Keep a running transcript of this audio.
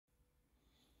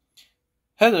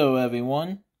Hello,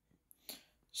 everyone.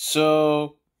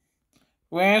 So,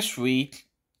 last week,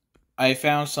 I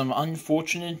found some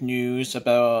unfortunate news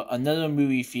about another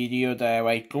movie video that I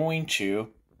like going to.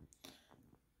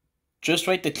 Just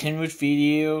like the Kenwood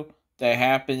video that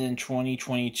happened in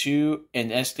 2022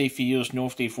 and Estate Videos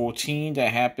North Day 14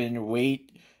 that happened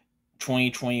late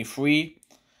 2023,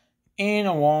 and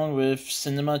along with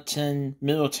Cinema 10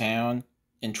 Middletown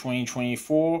in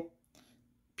 2024.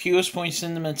 Pierce Point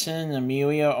Cinema 10 in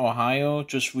Amelia, Ohio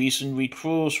just recently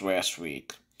closed last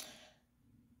week.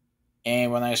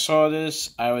 And when I saw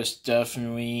this, I was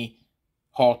definitely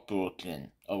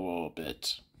heartbroken a little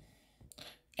bit.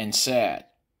 And sad.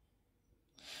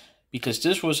 Because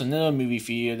this was another movie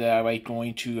theater that I like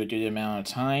going to a good amount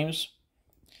of times.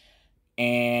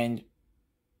 And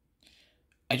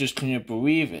I just couldn't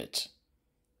believe it.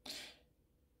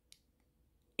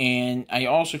 And I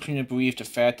also couldn't believe the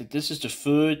fact that this is the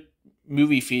third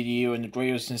movie theater in the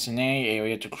greater Cincinnati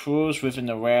area to close within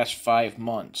the last 5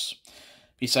 months,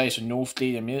 besides the North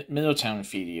Dade and Middletown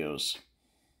theaters.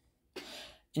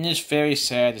 And it's very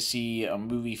sad to see a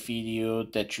movie theater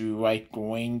that you like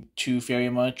going to very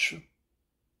much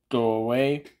go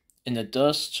away in the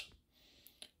dust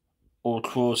or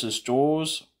close its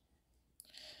doors.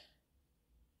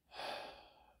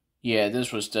 Yeah,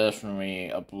 this was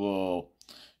definitely a blow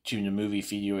to the movie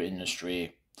theater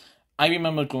industry. I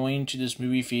remember going to this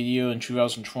movie theater in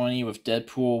 2020 with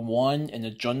Deadpool 1 and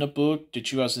the Jungle Book, the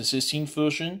 2016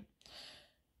 version.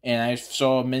 And I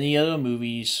saw many other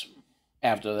movies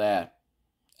after that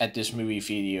at this movie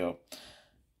theater.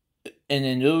 And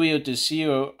then earlier this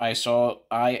year, I saw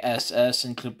ISS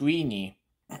and Cabrini.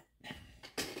 I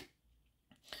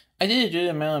did a good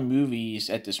amount of movies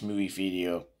at this movie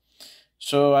theater,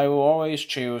 so I will always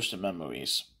cherish the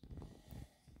memories.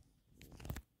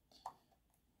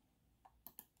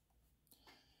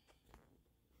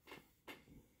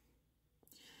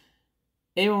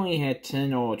 It only had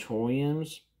 10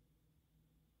 auditoriums,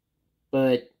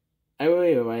 but I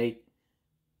really like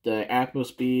the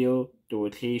atmosphere, the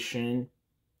location,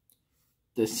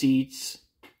 the seats,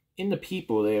 and the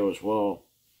people there as well.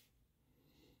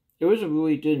 It was a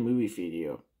really good movie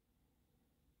theater.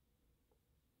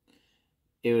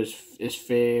 It's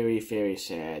very, very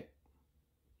sad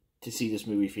to see this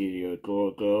movie theater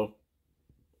go.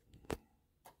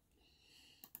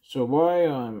 So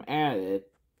while I'm at it,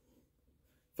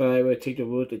 I would take a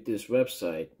look at this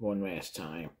website one last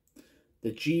time.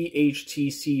 The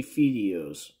GHTC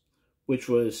Videos, which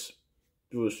was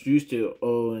used to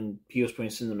own Pierce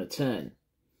Point Cinema 10.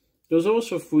 There was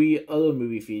also 3 other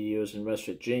movie videos in West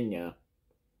Virginia,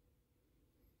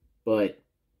 but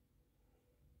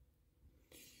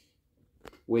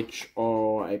which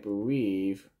are, I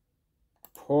believe,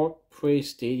 Park Place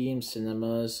Stadium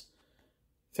Cinemas,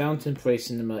 Fountain Place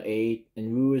Cinema 8,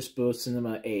 and Lewisburg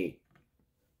Cinema 8.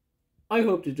 I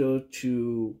hope to go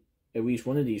to at least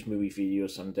one of these movie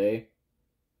videos someday.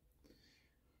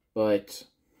 But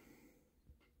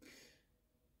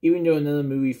even though another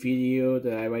movie video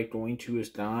that I like going to is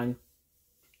gone,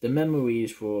 the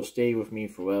memories will stay with me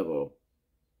forever.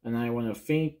 And I want to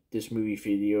thank this movie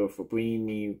video for bringing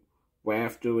me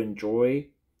laughter and joy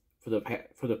for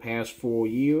the past 4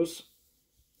 years.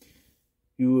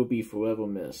 You will be forever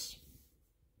missed.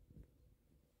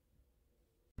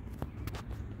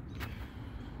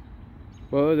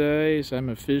 Well, guys, I'm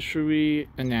officially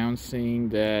announcing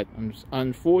that,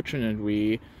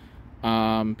 unfortunately,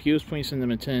 Pierce Point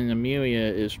Cinema 10 in Amelia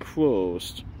is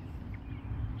closed.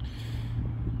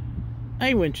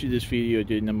 I went to this video a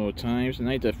good number of times, and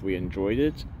I definitely enjoyed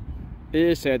it. It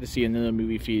is sad to see another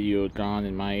movie video gone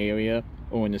in my area,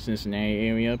 or in the Cincinnati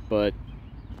area, but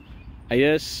I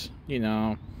guess,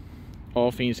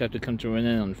 all things have to come to an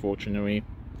end, unfortunately.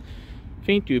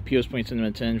 Thank you, Pierce Point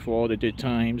Cinema 10, for all the good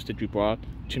times that you brought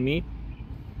to me.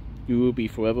 You will be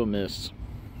forever missed.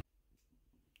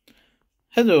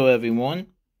 Hello, everyone.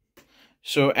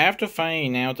 So, after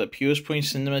finding out that Pierce Point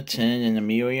Cinema 10 in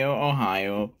Amelia,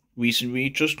 Ohio,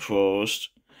 recently just closed,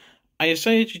 I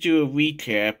decided to do a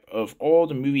recap of all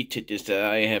the movie tickets that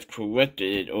I have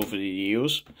collected over the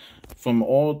years, from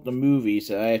all the movies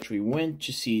that I actually went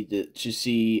to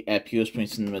see at Pierce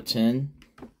Point Cinema 10.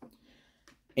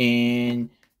 And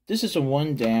this is a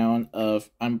rundown of,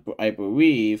 I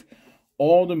believe,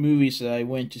 all the movies that I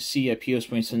went to see at Pierce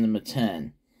Point Cinema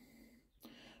 10.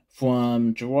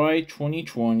 From July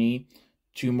 2020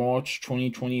 to March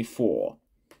 2024.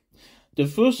 The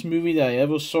first movie that I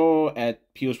ever saw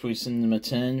at Pierce Point Cinema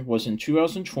 10 was in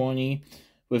 2020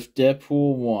 with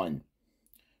Deadpool 1.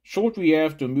 Shortly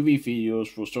after movie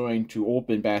theaters were starting to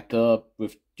open back up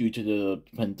due to the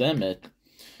pandemic,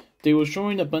 they were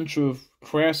showing a bunch of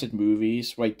classic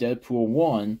movies like Deadpool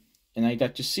 1, and I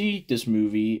got to see this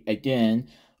movie again,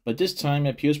 but this time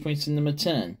at Pierce Point Cinema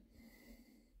 10.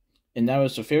 And that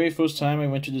was the very first time I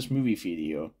went to this movie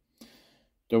video.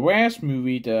 The last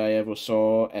movie that I ever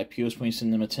saw at Pierce Point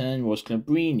Cinema 10 was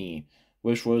Cabrini,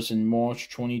 which was in March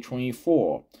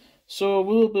 2024. So a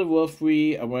little bit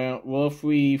roughly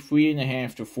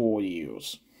 3.5 to 4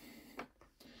 years.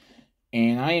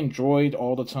 And I enjoyed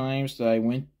all the times that I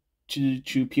went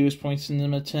to Pierce Point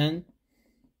Cinema 10.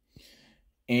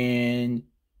 And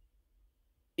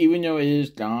even though it is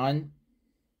gone,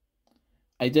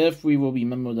 I definitely will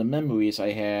remember the memories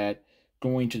I had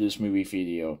going to this movie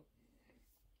video.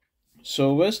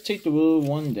 So let's take a little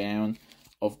rundown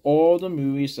of all the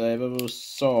movies that I've ever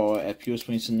saw at Pierce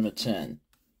Point Cinema 10.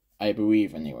 I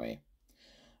believe, anyway.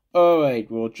 Alright,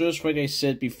 well, just like I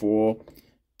said before,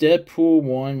 Deadpool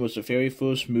 1 was the very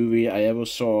first movie I ever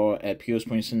saw at Pierce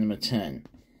Point Cinema 10.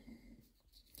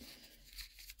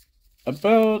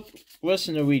 About less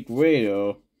than a week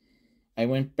later, I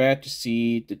went back to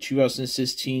see the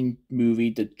 2016 movie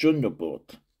The Jungle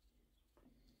Book,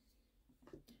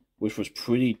 which was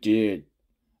pretty good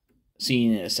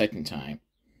seeing it a second time.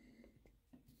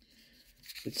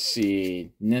 Let's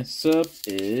see, next up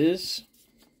is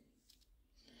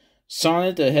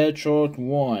Sonic the Hedgehog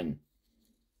 1.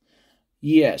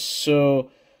 Yes,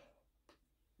 so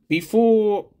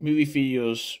before movie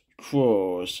videos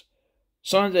closed,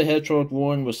 Sonic the Hedgehog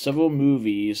 1 was several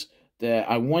movies that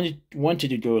I wanted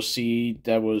to go see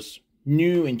that was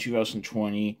new in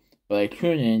 2020, but I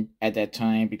couldn't at that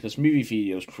time because movie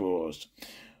videos closed.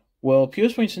 Well,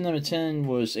 Pierce Point Cinema 10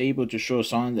 was able to show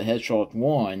Sonic the Hedgehog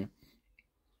 1,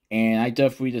 and I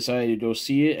definitely decided to go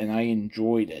see it, and I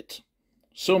enjoyed it.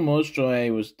 So much that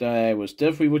I was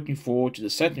definitely looking forward to the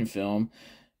second film,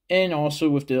 and also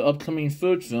with the upcoming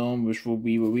third film, which will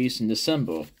be released in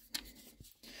December.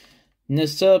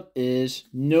 Next up is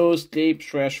No Escape /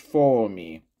 Follow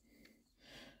Me,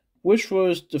 which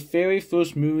was the very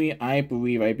first movie I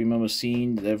believe I remember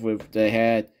seeing that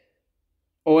had,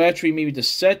 or actually maybe the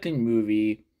second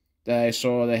movie that I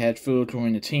saw that had Vertical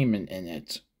Entertainment in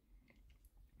it,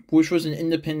 which was an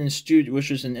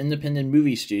independent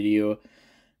movie studio.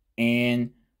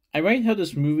 And I like how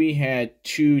this movie had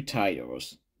two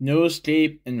titles, No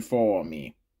Escape and Follow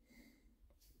Me.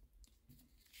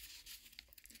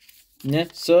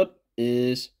 Next up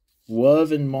is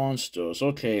Love and Monsters.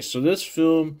 Okay, so this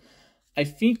film, I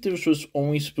think this was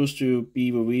only supposed to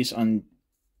be released on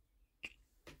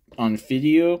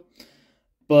video,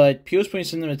 but Pierce Point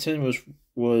Cinema 10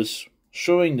 was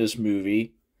showing this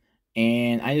movie,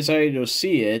 and I decided to go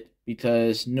see it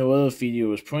because no other video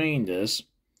was playing this,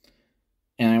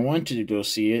 and I wanted to go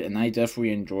see it, and I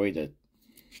definitely enjoyed it.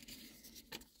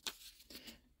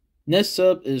 Next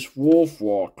up is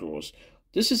Wolfwalkers.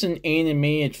 This is an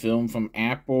animated film from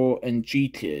Apple and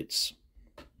GKIDS.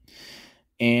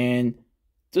 And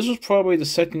this was probably the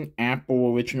second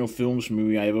Apple Original Films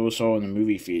movie I ever saw in a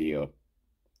movie video.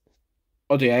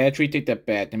 Okay, I actually take that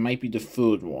back. It might be the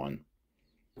third one.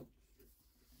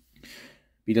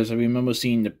 Because I remember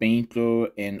seeing The Banker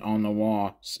and En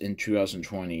Noir in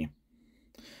 2020.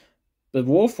 But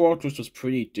Wolfwalkers was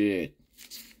pretty good.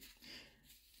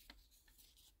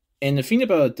 And the thing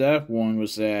about that one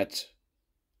was that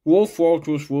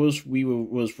Wolfwalkers was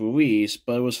released,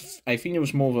 but I think it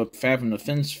was more of a Fathom the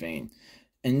Fence thing.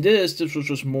 And this was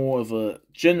just more of a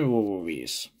general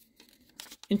release.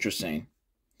 Interesting.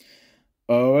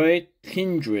 Alright,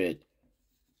 Kindred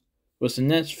was the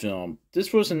next film.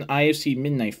 This was an IFC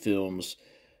Midnight Films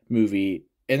movie.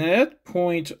 And at that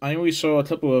point, I only saw a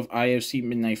couple of IFC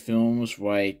Midnight films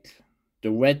like The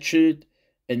Wretched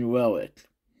and Relic.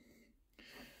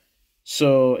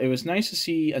 So it was nice to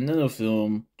see another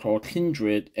film called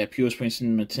Kindred at Pierce Point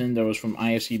Cinema 10 that was from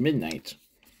IFC Midnight.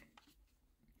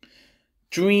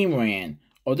 Dreamland.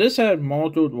 Oh, this had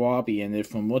Margot Robbie in it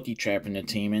from Multitrap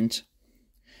Entertainment.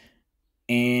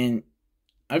 And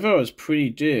I thought it was pretty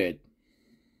good.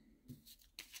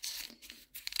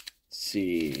 Let's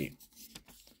see.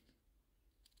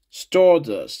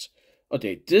 Stardust.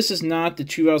 Okay, this is not the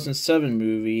 2007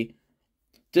 movie.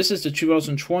 This is the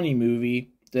 2020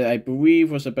 movie that I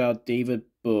believe was about David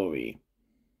Bowie.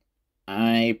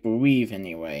 I believe,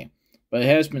 anyway. But it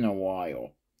has been a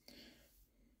while.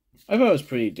 I thought it was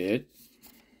pretty good.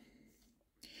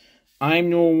 I'm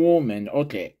No Woman.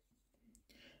 Okay.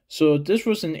 So this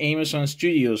was an Amazon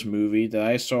Studios movie that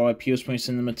I saw at Pierce Point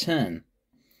Cinema 10.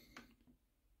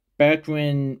 Back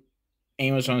when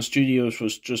Amazon Studios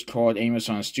was just called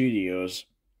Amazon Studios,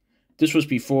 This was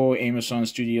before Amazon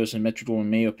Studios and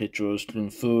Metro-Goldwyn-Mayer Pictures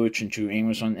converged into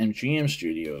Amazon MGM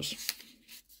Studios.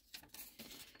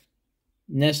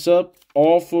 Next up,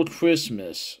 All for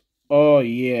Christmas. Oh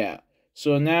yeah.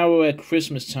 So now we're at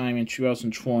Christmas time in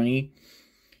 2020,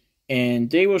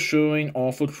 and they were showing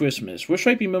All for Christmas, which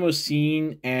I remember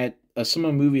seeing at a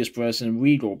Summer Movie Express in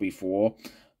Regal before,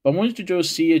 but I wanted to go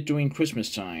see it during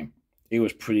Christmas time. It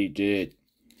was pretty good.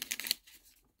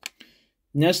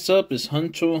 Next up is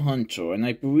Hunter x Hunter, and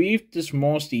I believe this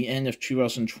marks the end of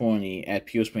 2020 at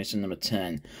Pierce Point Cinema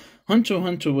 10. Hunter x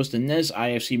Hunter was the next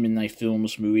IFC Midnight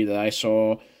Films movie that I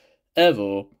saw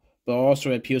ever, but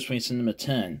also at Pierce Point Cinema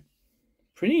 10.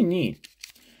 Pretty neat.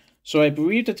 So I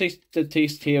believe that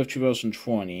takes care of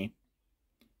 2020.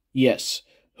 Yes,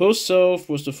 Herself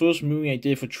was the first movie I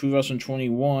did for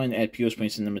 2021 at Pierce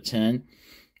Point Cinema 10,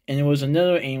 and it was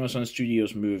another Amazon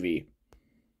Studios movie.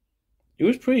 It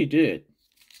was pretty good.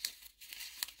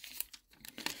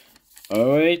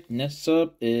 Alright, next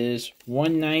up is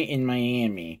One Night in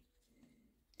Miami,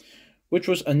 which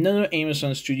was another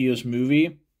Amazon Studios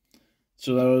movie.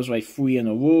 So that was like 3 in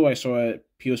a row. I saw it at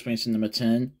Pierce Point Cinema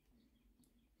 10.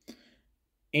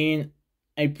 And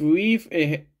I believe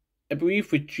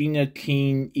Regina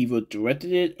King either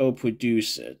directed it or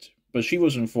produced it, but she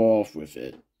was involved with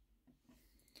it.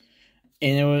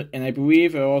 And I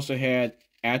believe it also had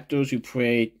actors who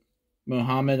played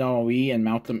Muhammad Ali and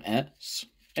Malcolm X,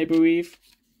 I believe.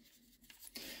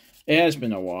 It has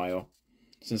been a while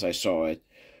since I saw it.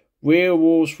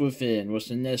 Werewolves Within was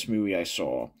the next movie I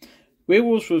saw.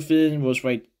 Werewolves Within was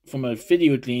right from a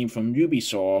video game from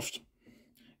Ubisoft,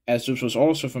 as this was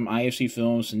also from IFC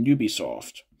Films and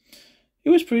Ubisoft. It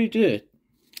was pretty good.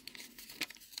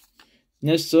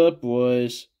 Next up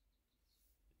was...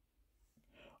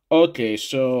 Okay,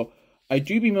 so I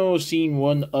do remember seeing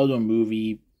one other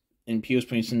movie in Pierce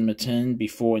Point Cinema 10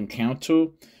 before Encounter.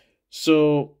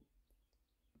 So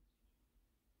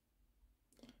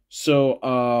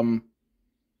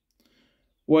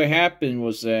what happened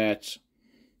was that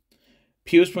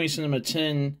Pierce Point Cinema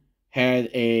 10 had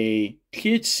a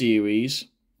kids series,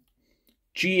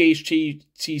 GHTC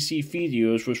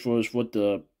Videos, which was what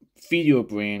the video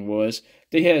brand was.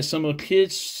 They had a summer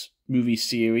kids movie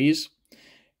series,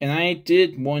 and I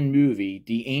did one movie,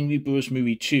 the Angry Birds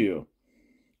Movie 2.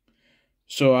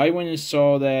 So I went and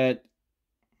saw that,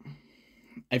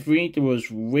 I think it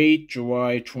was late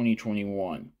July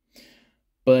 2021.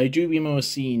 But I do remember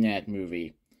seeing that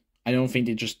movie. I don't think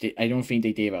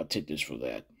they gave out tickets for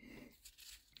that.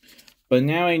 But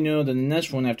now I know that the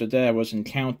next one after that was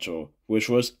Encounter, which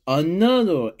was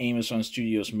another Amazon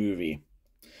Studios movie.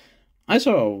 I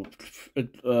saw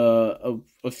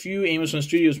a few Amazon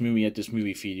Studios movies at this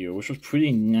movie theater, which was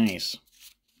pretty nice.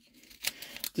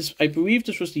 I believe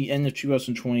this was the end of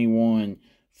 2021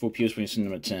 for Pierce Point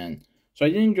Cinema 10. So I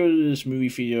didn't go to this movie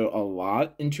theater a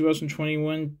lot in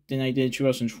 2021 than I did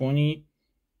 2020.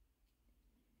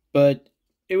 But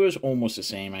it was almost the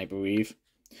same, I believe.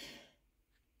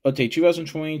 Okay,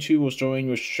 2022 was starting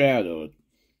with Shadowed,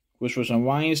 which was a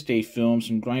Lionsgate Films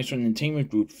and Grindstone Entertainment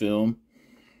Group film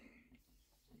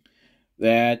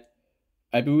that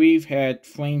I believe had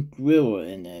Frank Grillo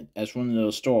in it as one of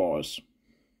the stars.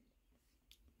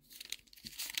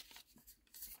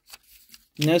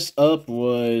 Next up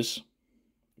was,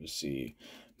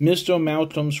 Mr.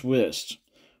 Malcolm's Wrist,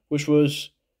 which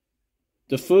was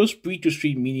the first Bleecker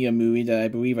Street Media movie that I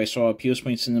believe I saw at Pierce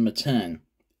Point Cinema 10.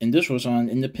 And this was on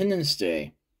Independence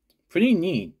Day. Pretty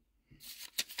neat.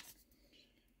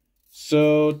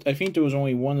 So, I think there was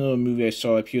only one other movie I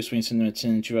saw at Pierce Point Cinema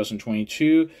 10 in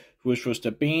 2022, which was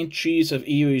The Banshees of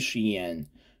Inisherin,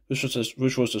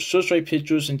 which was a Searchlight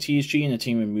Pictures and TSG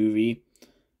Entertainment movie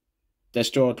that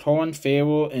starred Colin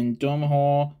Farrell and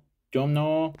Domhnall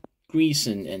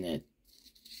Gleeson in it,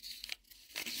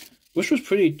 which was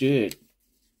pretty good.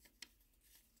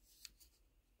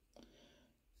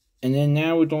 And then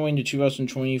now we're going to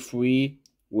 2023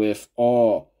 with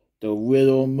The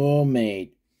Little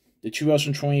Mermaid, the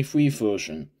 2023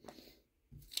 version.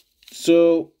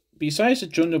 So, besides the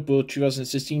Jungle Book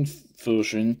 2016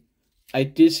 version, I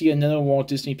did see another Walt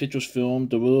Disney Pictures film,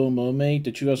 The Little Mermaid,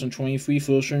 the 2023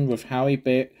 version with Halle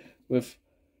Berry.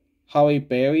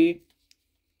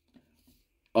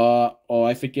 Or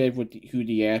I forget who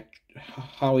the actor,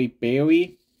 Halle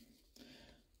Berry.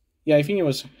 Yeah, I think it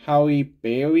was Halle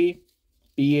Berry,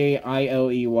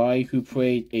 Bailey, who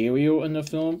played Ariel in the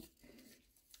film.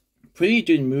 Pretty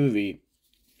good movie.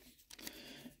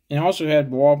 And also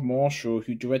had Rob Marshall,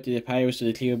 who directed Pirates of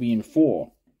the Caribbean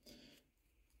 4.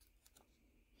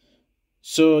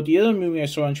 So, the other movie I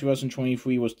saw in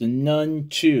 2023 was The Nun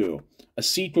 2, a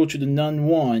sequel to The Nun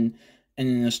 1, and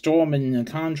an installment in the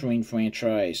Conjuring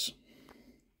franchise.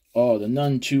 Oh, The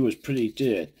Nun 2 was pretty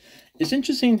good. It's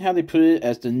interesting how they put it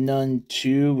as The Nun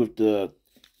 2 with the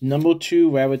number 2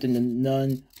 rather than The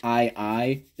Nun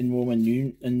II in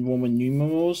Roman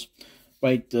numerals,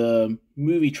 like the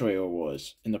movie trailer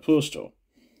was in the poster.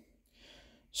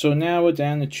 So now we're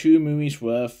down to 2 movies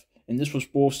left, and this was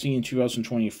both seen in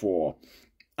 2024.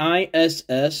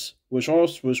 ISS, which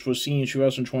was seen in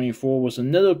 2024, was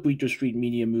another Bleecker Street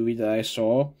Media movie that I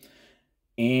saw,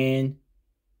 and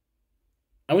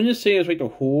I wouldn't say it's like a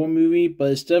horror movie,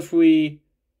 but it's definitely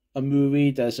a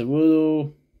movie that's a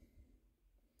little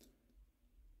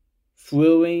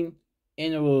thrilling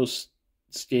and a little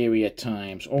scary at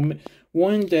times, or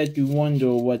one that you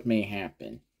wonder what may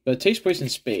happen. But it takes place in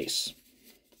space.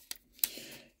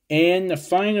 And the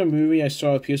final movie I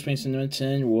saw at Pierce Point Cinema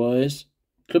 10 was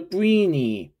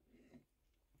Cabrini,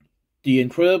 the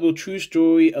incredible true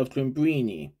story of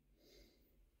Cabrini,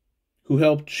 who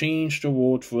helped change the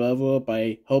world forever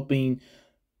by helping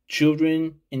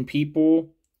children and people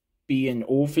be an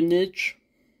orphanage,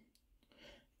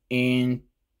 and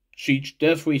she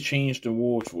definitely changed the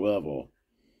world forever.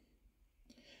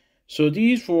 So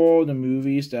these were all the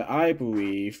movies that I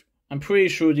believe, I'm pretty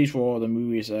sure these were all the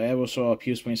movies that I ever saw at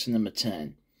Pierce Point Cinema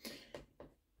 10.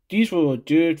 These were a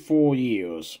good 4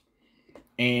 years,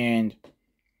 and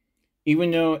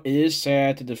even though it is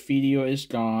sad that the video is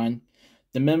gone,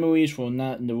 the memories will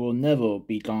never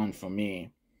be gone from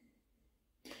me.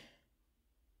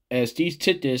 As these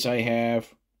tidbits I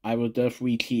have, I will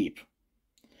definitely keep,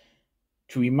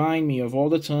 to remind me of all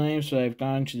the times that I've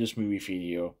gone to this movie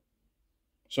video.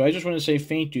 So I just want to say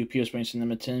thank you, Pierce Point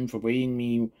Cinema 10, for bringing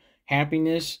me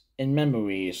happiness and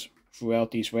memories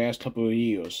throughout these last couple of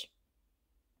years.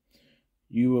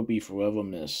 You will be forever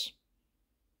missed.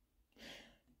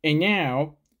 And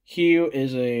now, here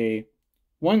is a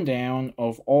rundown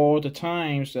of all the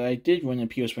times that I did run in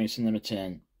Pierce Point Cinema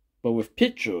 10, but with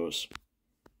pictures.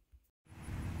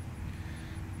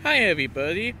 Hi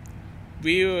everybody,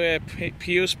 we are at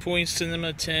Pierce Point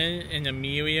Cinema 10 in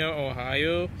Amelia,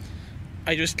 Ohio.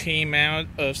 I just came out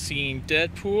of seeing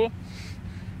Deadpool.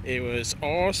 It was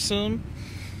awesome.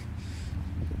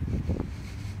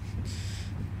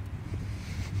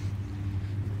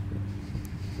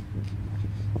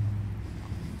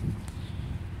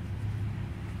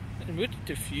 And look at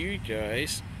the view,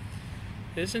 guys.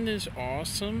 Isn't this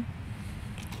awesome?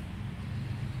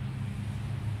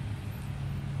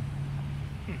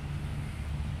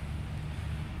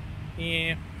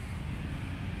 Yeah.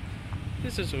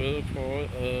 This is a little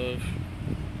part of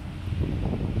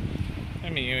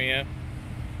Amelia.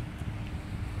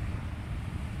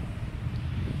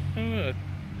 Oh look,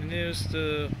 and there's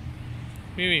the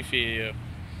movie video.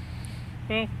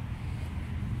 Well,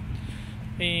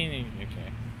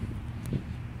 okay.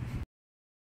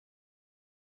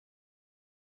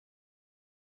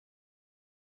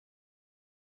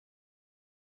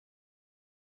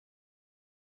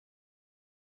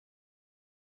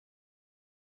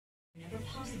 Whenever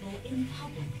possible in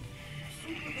public.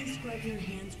 Frequently scrub your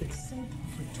hands with soap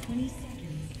for 20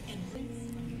 seconds and rinse.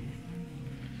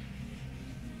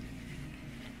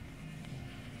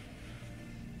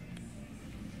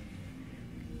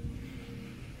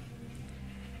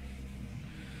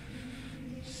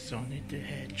 Sonic the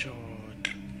Hedgehog,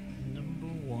 number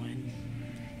 1.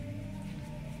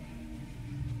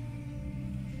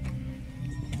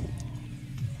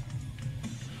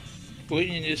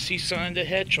 Waiting to see Sonic the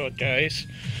Hedgehog, guys.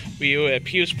 We are at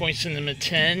Pierce Point Cinema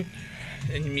 10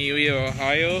 in Amelia,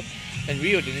 Ohio, and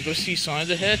we are gonna go see Sonic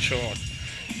the Hedgehog.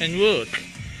 And look,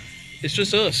 it's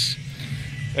just us.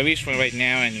 At least for right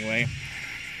now, anyway.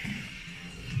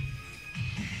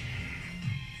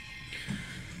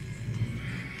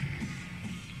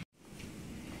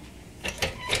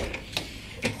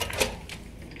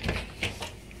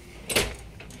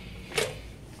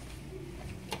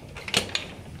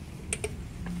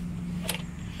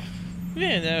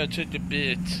 Yeah, that took a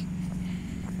bit.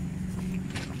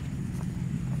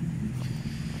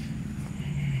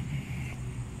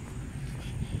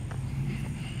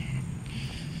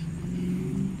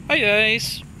 Hi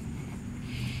guys!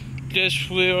 Guess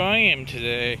where I am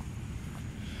today?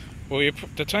 Well,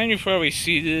 the time you probably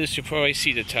see this, you'll probably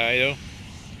see the title.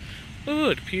 Oh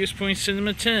look, Pierce Point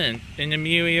Cinema 10 in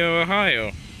Amelia,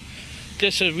 Ohio.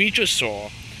 Guess what we just saw?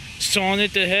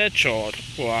 Sonic the Hedgehog,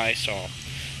 what I saw.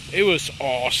 It was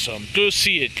awesome. Go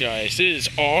see it, guys. It is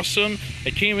awesome. I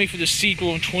can't wait for the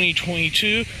sequel in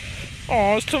 2022.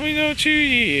 Oh, it's coming out in 2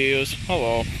 years.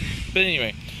 Hello. But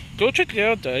anyway, go check it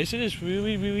out, guys. It is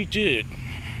really, really good.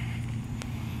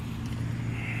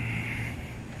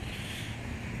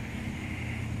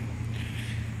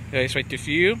 Guys, like the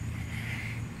view?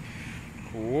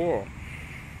 Cool.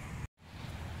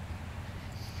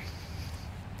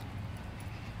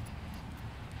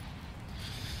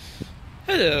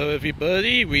 Hello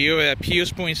everybody, we are at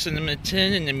Pierce Point Cinema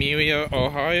 10 in Amelia,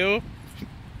 Ohio.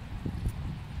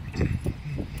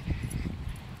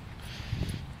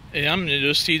 And I'm going to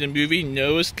go see the movie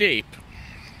No Escape.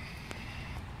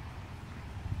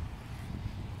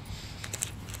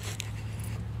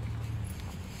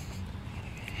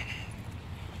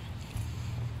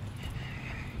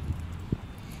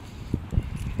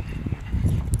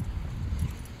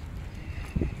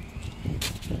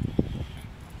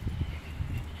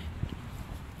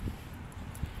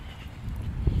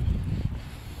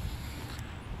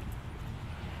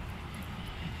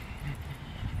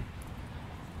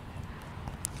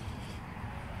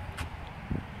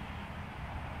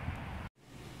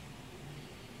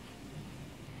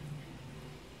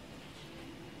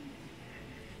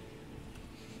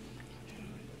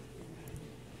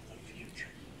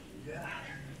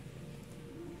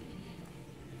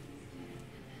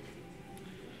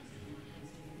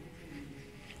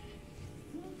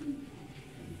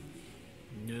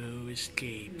 No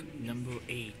Escape, number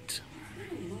 8.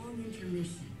 A long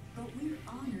intermission, but we're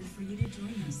honored for you to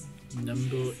join us.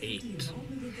 Number 8. All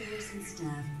moviegoers and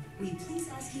staff, we please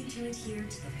ask you to adhere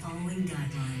to the following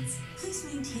guidelines.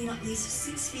 Please maintain at least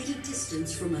 6 feet of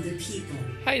distance from other people.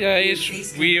 Hi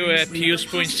guys, we are at Pierce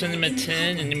Point Cinema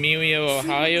 10 in Amelia,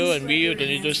 Ohio, and we are going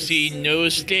to go see No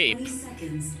Escape. 20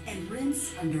 seconds and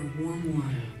rinse under warm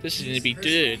water. This is going to be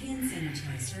good. Hand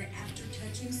sanitizer after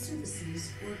touching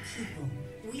surfaces or people.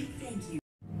 We thank you.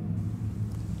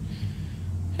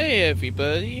 Hey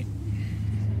everybody,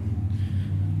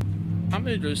 I'm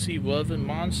going to go see Love and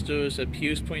Monsters at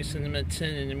Pierce Point Cinema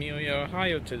 10 in Amelia,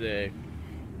 Ohio today.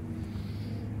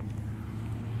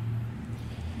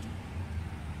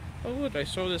 Oh look, I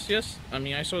saw this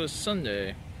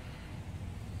Sunday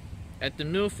at the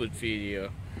Milford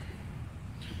Video.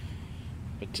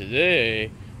 But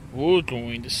today, we're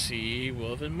going to see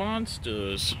Love and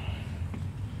Monsters.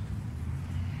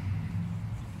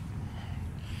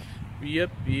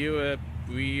 Yep, we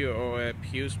are at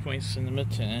Pierce Point Cinema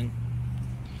 10,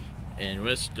 and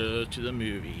let's go to the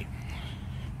movie.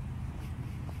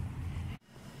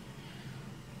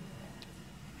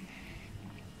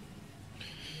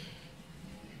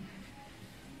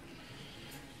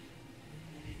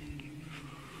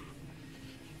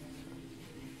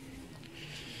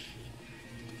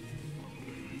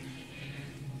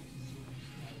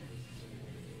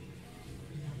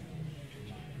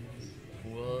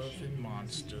 Love and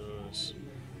Monsters.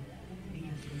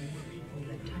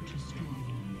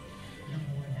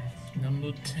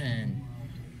 Number 10.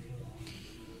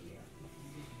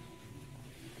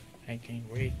 I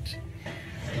can't wait.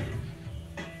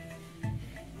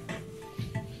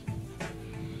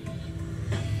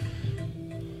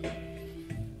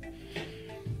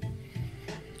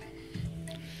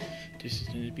 This is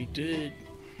going to be good.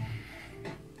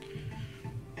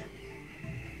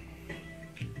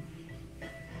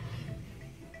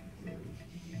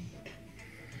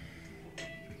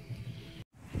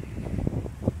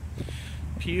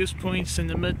 Pierce Point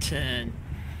Cinema 10.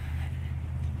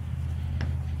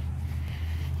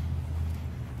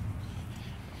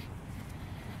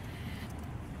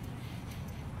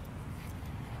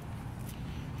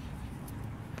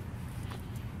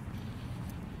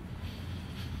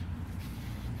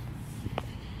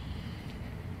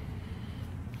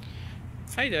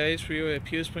 Hi guys, we are at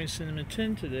Pierce Point Cinema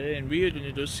 10 today, and we are going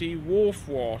to go see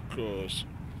Wolfwalkers,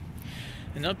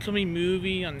 an upcoming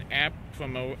movie on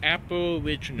from Apple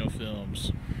Original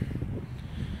Films.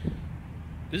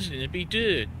 This is going to be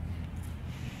good.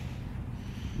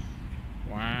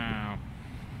 Wow.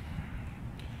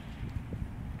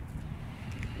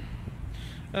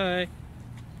 Alright,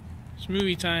 it's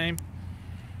movie time.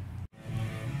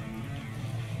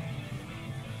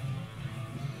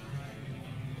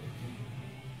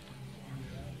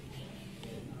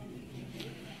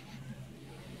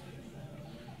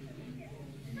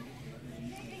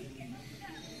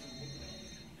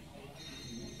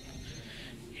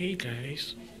 Hey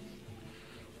guys,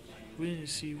 we're gonna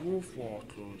see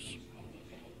Wolfwalkers.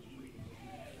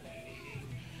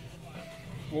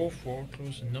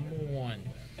 Wolfwalkers number 1.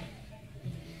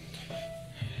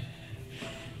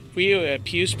 We are at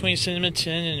Pierce Point Cinema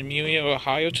 10 in Amelia,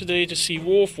 Ohio today to see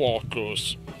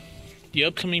Wolfwalkers, the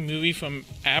upcoming movie from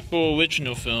Apple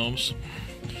Original Films.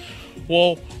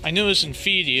 Well, I know it's in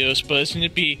theaters, but it's going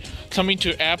to be coming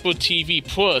to Apple TV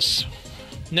Plus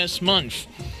next month.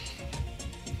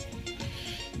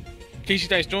 In case you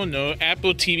guys don't know,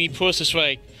 Apple TV Plus is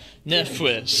like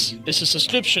Netflix. It's a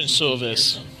subscription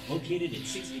service. Located at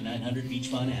 6900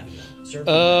 Beachfront Avenue.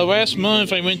 Last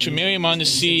month I went to Marymount to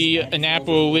see an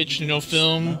Apple original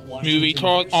film movie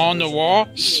called On the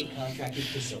Rocks.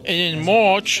 And in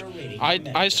March,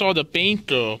 I saw The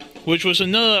Banker, which was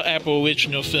another Apple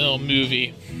original film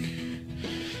movie.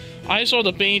 I saw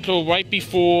The Banker right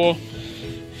before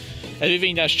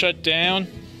everything got shut down.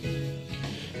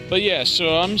 But yeah,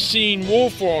 so I'm seeing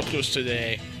Wolfwalkers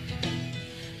today.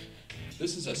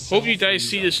 Hope you guys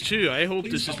see this too. I hope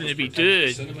this is going to be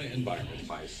good.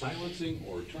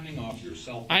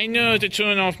 I know to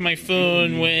turn off my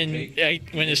phone when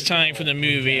it's time for the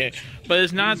movie, but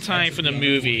it's not time for the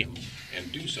movie.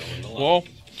 Well,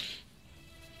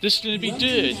 this is going to be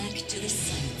good.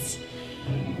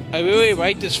 I really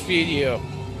like this video.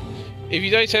 If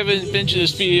you guys haven't been to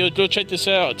this video, go check this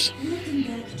out.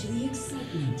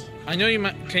 I know you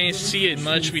can't see it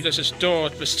much because it's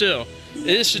dark, but still, it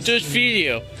is a good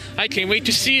video. I can't wait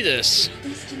to see this.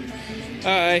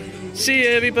 Alright, see you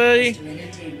everybody.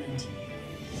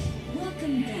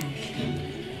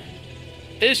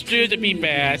 It's good to be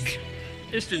back.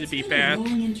 It's good to be back.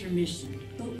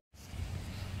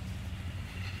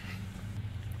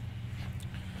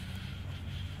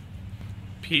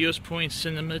 Peters Point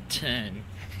Cinema 10.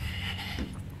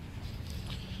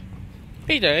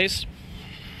 Hey guys.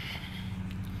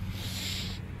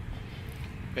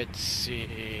 Let's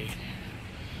see.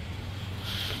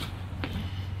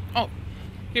 Oh,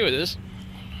 here it is.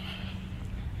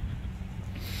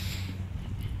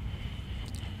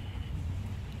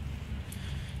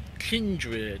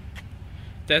 Kindred.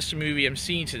 That's the movie I'm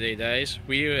seeing today, guys.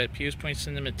 We are at Peters Point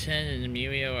Cinema 10 in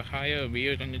Amelia, Ohio. We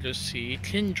are going to go see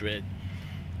Kindred.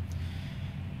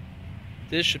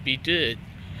 This should be good.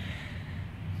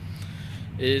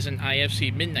 It is an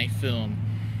IFC midnight film.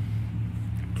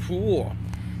 Cool.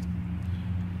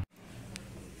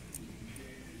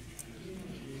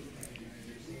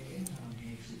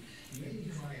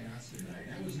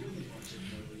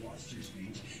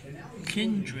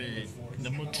 Kindred,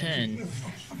 number 10.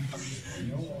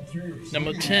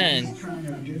 Number 10.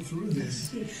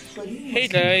 Hey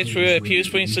guys, we're at Peters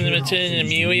Point Cinema 10 in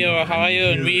Amelia,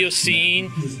 Ohio, and we are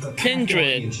seeing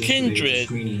Kindred. Kindred.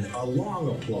 A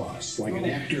long applause, like an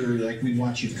actor, like we'd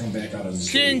want you to come back out of the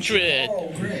stage. Kindred.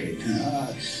 Oh, great.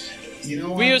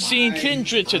 We are seeing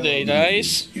Kindred today,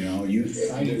 guys.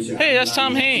 Hey, that's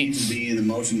Tom Hanks.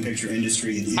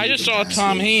 I just saw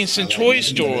Tom Hanks in Toy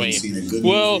Story.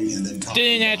 Well,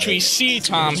 didn't actually see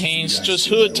Tom Hanks, just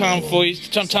heard Tom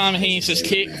Hanks'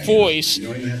 voice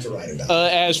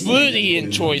as Woody in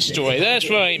Toy Story. That's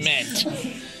what I meant.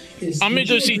 I'm going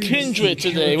to go see Kindred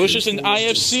today, which is an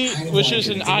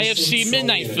IFC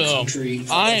midnight film.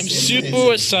 I am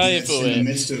super excited for it.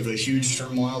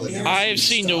 I have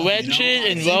seen The Wretched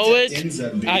and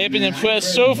Rowan. I have been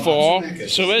impressed so far,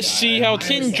 so let's see how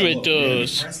Kindred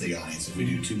does.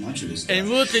 And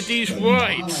look at these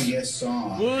rights.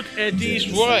 Look at these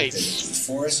rights.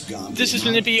 This is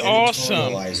going to be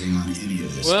awesome.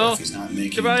 Well,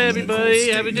 goodbye everybody.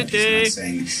 Have a good day.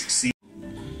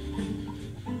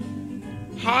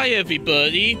 Hi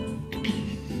everybody,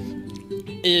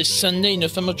 it is Sunday,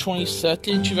 November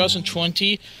 22nd,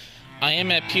 2020. I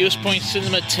am at Peters Point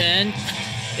Cinema 10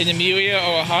 in Amelia,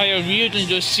 Ohio. We are going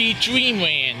to go see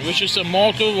Dreamland, which is a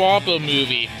Margot Robbie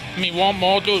movie.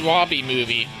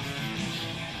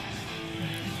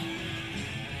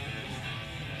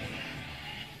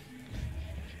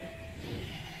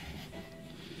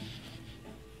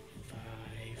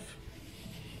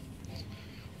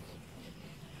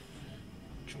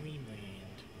 Dreamland.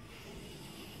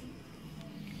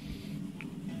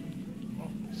 Oh,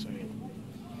 sorry.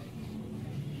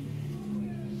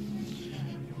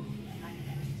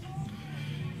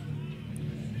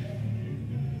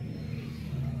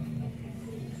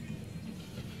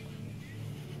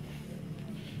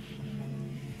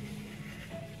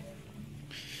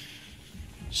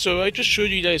 So I just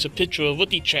showed you guys a picture of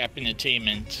Woody Trap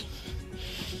Entertainment.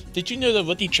 Did you know that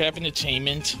Woody Trap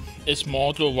Entertainment is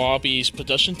Margot Robbie's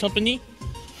production company?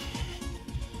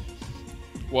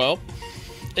 Well,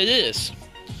 it is.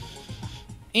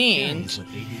 And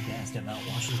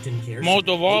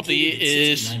Margot Robbie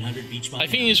is, I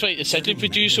think he's like the second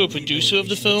producer or producer of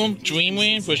the film,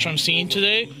 Dreamland, which I'm seeing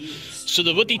today. So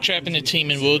the Woody Trap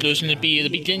Entertainment logo is going to be at the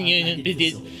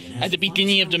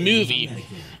beginning of the movie.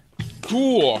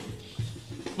 Cool.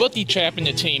 Woody Trap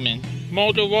Entertainment.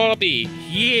 Margot Robbie.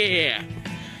 Yeah.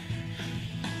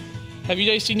 Have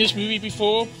you guys seen this movie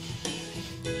before?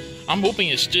 I'm hoping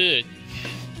it's good.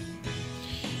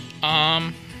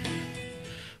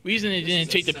 Reason I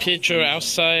didn't take the picture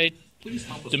outside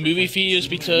the movie theaters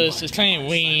because it's kind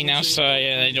of raining outside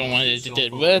and I don't want it to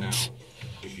get wet.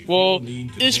 Well,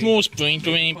 it's more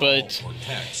sprinkling, but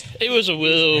it was a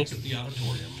little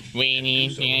rainy,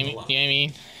 you know what I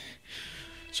mean?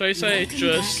 So I decided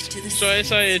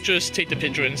to just take the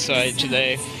picture inside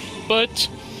today. But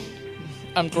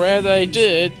I'm glad I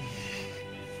did.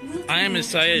 I am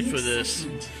excited for this.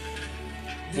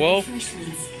 Well,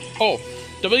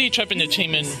 the Buddy Trap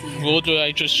Entertainment logo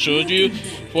I just showed you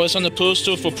was on the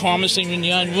poster for Promising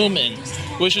Young Woman,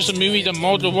 which is a movie that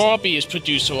Margot Robbie is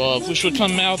producer of, which will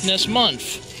come out next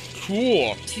month.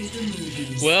 Cool.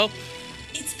 Well,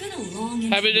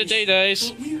 have a good day,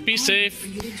 guys. Be safe.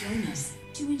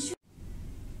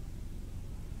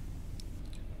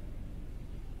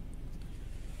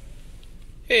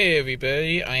 Hey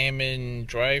everybody, I am in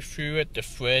drive-thru at the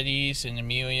Freddy's in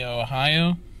Amelia,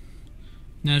 Ohio.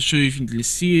 Not sure if you can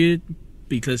see it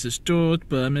because it's dark,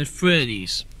 but I'm at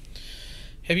Freddy's.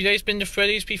 Have you guys been to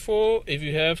Freddy's before? If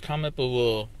you have, comment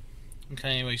below. I'm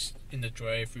kind of in the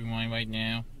drive-thru line right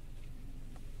now.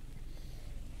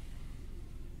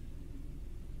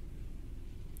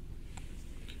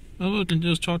 Oh look, and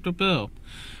there's Taco Bell.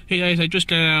 Hey guys, I just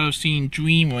got out of seeing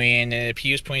Dreamland at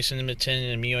Pierce Point Cinema 10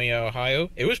 in Amelia, Ohio.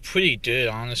 It was pretty good,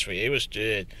 honestly. It was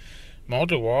good.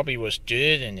 Margot Robbie was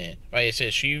good in it. Like I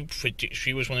said, she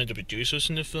was one of the producers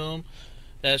in the film.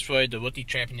 That's why the Buddy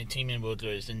Trap Entertainment logo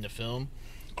is in the film.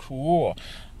 Cool.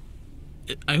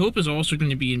 I hope it's also going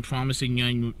to be in Promising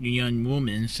Young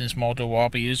Woman, since Margot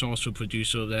Robbie is also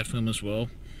producer of that film as well.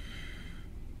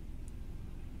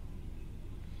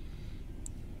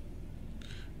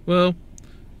 Well,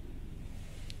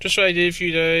 just like I did for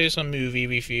you guys, a movie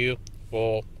review,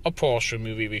 or a partial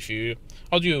movie review.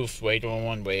 I'll do it later on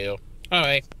one later.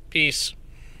 Alright, peace.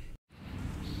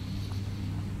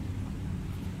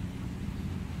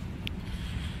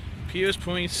 Pierce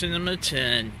Point Cinema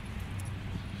 10.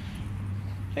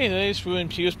 Hey guys, we're in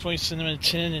Pierce Point Cinema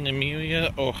 10 in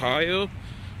Amelia, Ohio,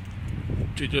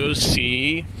 to go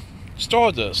see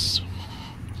Stardust.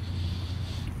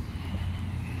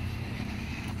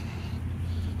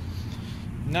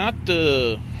 Not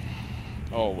the...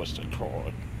 oh, what's the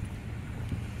called?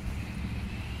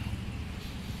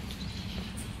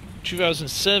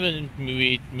 2007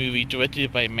 movie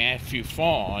directed by Matthew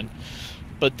Vaughn,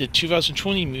 but the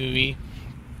 2020 movie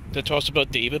that talks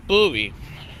about David Bowie.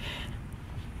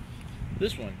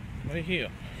 This one, right here.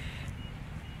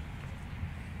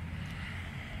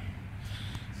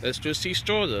 Let's go see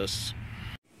Stardust.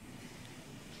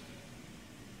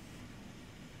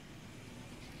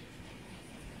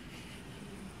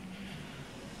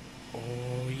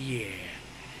 Oh yeah.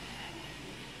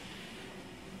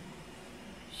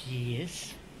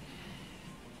 Yes.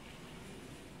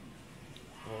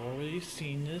 Already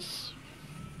seen this.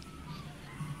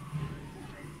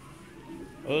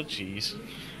 Oh jeez.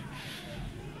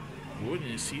 We're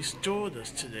gonna see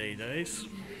Stardust today, guys.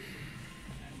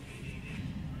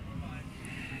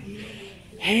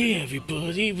 Hey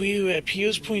everybody, we're at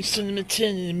Pierce Point Cinema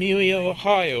 10 in Amelia,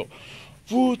 Ohio.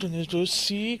 We're gonna go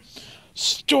see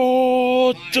Stardust!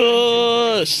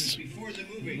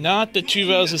 Not the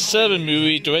 2007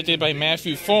 movie directed by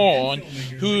Matthew Vaughn,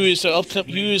 who is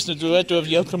the director of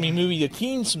the upcoming movie The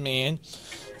Kingsman.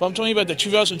 But I'm talking about the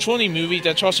 2020 movie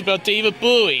that talks about David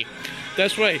Bowie.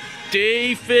 That's right,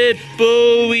 David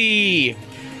Bowie!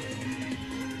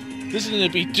 This is gonna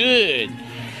be good.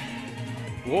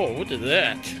 Whoa, what is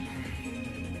that?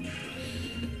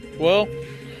 Well,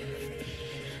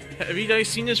 have you guys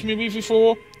seen this movie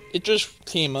before? It just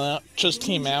came out.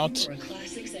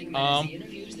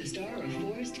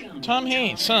 Tom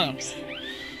Hanks, huh?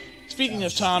 Speaking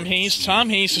of Tom Hanks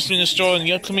is going to star in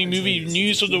the upcoming movie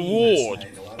News of the World.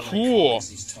 Cool.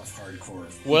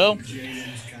 Well,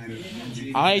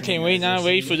 I can't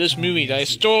wait for this movie that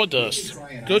Stardust.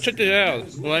 Go check it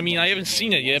out. Well, I mean, I haven't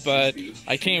seen it yet, but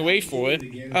I can't wait for it.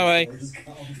 Alright.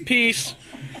 Peace.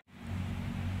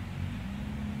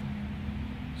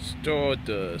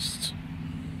 Stardust.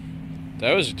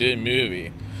 That was a good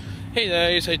movie. Hey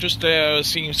guys, I just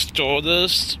seen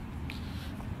Stardust.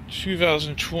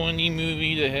 2020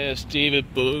 movie that has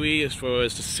David Bowie as far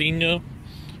as the singer.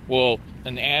 Well,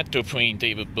 an actor playing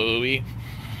David Bowie.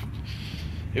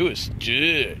 It was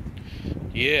good.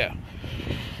 Yeah.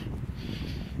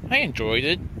 I enjoyed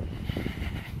it.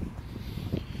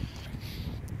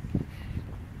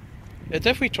 It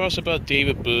definitely talks about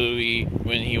David Bowie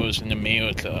when he was in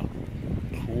America.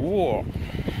 Cool.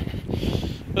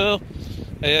 Well,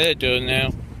 I gotta do it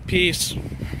now. Peace.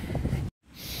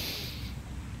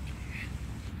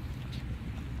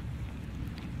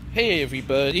 Hey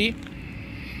everybody.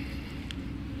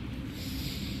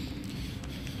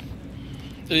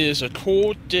 It is a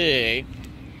cold day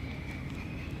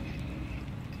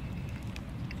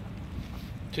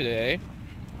today.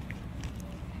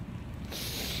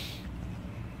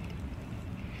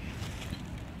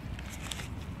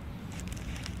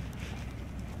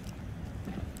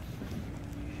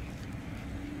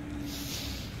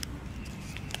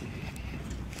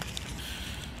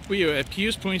 We are at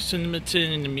Pierce Point Cinema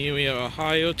 10 in Amelia,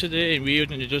 Ohio today, and we are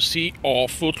going to just see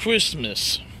Awful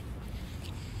Christmas.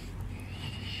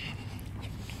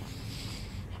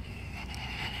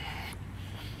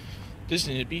 This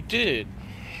need to be did.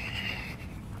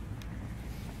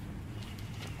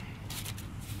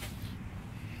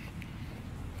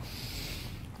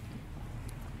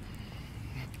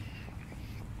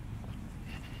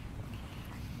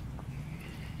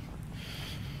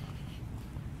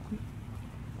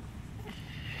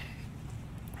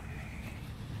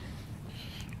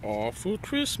 Awful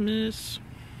Christmas.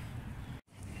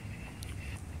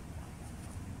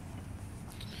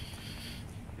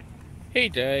 Hey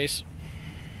guys,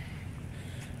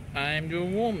 I'm your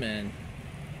woman.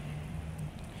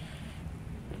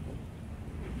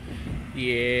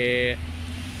 Yeah,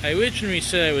 I originally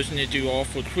said I was going to do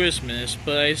Awful Christmas,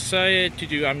 but I decided to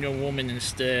do I'm Your Woman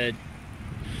instead.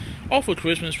 Awful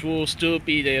Christmas will still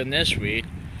be there next week,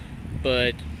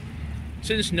 but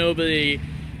since nobody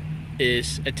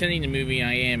is attending the movie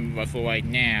I am for right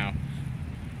now,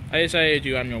 I decided to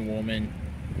do I'm Your Woman.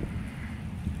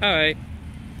 Alright.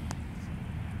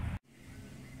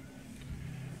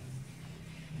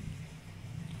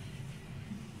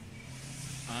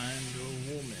 I'm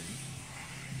Your Woman.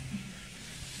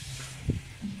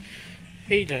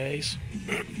 Hey guys.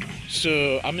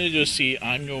 So, I'm gonna just see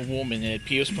I'm Your Woman at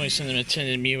Pierce Point Cinema 10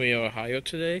 in Amelia, Ohio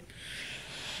today.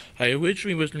 I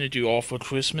originally was gonna do Awful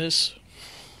Christmas,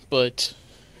 but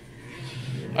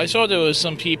I saw there was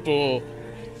some people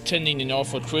attending an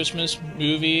Awful Christmas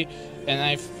movie, and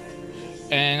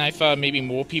I thought maybe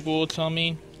more people were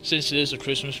coming since it is a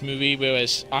Christmas movie,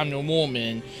 whereas I'm Your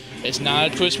Woman is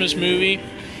not a Christmas movie.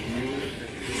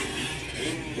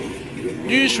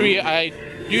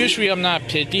 Usually I'm not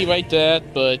picky like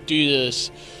that, but due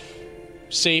to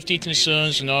safety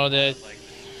concerns and all that,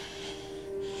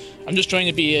 I'm just trying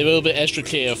to be a little bit extra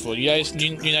careful. You guys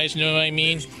know what I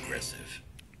mean?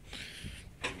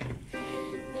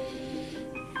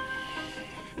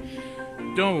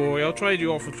 Don't worry, I'll try to do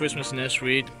Awful Christmas next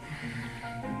week.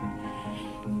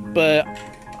 But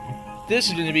this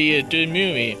is going to be a good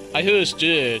movie. I heard it's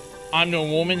good. I'm Your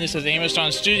Woman is an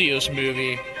Amazon Studios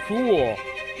movie. Cool.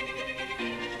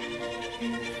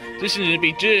 This is going to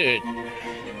be good.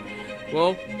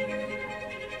 Well,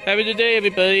 have a good day,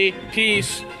 everybody.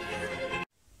 Peace.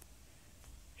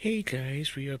 Hey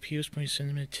guys, we are Pierce Point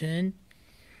Cinema 10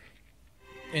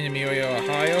 in Amelia,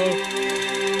 Ohio.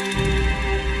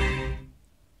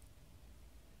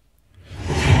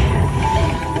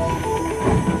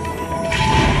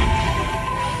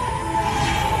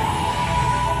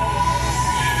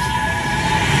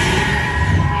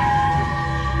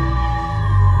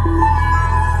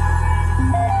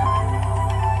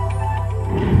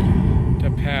 The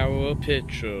Power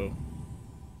Picture.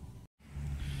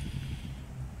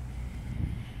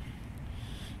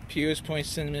 Pierce Point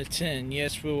Cinema 10,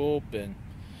 yes, we're open.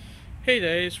 Hey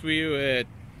guys, we are at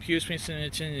Pierce Point Cinema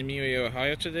 10 in Amelia,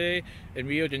 Ohio today, and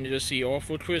we are going to just see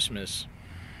Awful Christmas.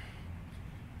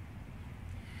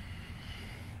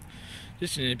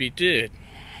 This is going to be good.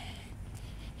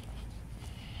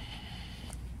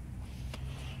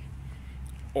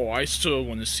 Oh, I still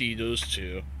want to see those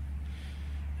two.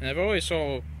 And I've always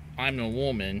saw I'm Your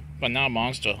Woman, but not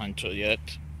Monster Hunter yet.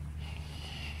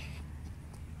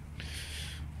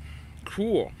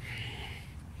 Cool.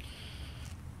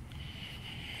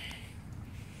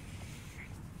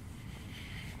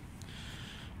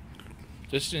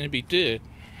 This is gonna be good.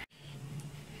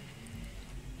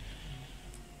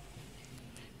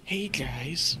 Hey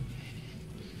guys.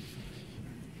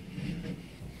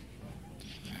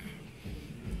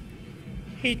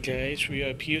 Hey guys, we are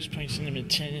at Pierce Point Cinema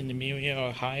 10 in Amelia,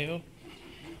 Ohio.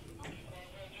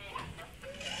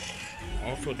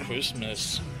 Awful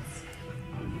Christmas.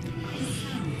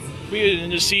 We are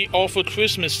going to see Awful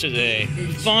Christmas today.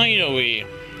 Finally.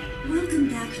 Welcome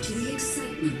back to the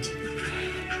excitement.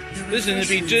 This is going to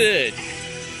be good.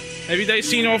 Have you guys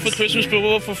seen Awful Christmas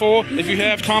before? If you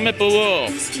have, comment below.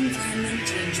 This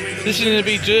is going to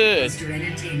be good.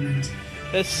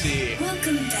 Let's see.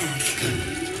 Welcome back.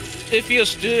 It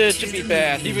feels good to be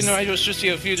back, even though I was just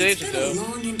here a few days ago.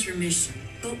 Long intermission.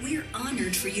 but we're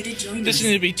honored for you to join This us. is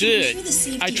gonna be good.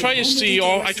 I tried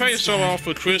to start off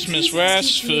with Christmas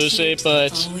last Thursday,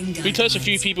 but because a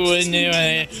few people were in there,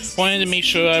 I wanted to make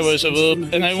sure I was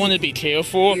and I wanted to be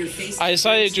careful. I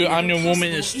decided to do I'm the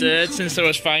Woman instead, since there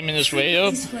was 5 minutes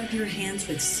later. Scrub your hands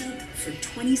with soap for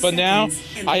 20 But now,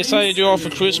 seconds and I decided to do it all for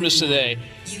rinse Christmas thoroughly. today.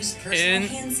 Use personal And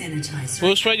hand sanitizer.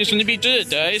 looks like it's gonna be good,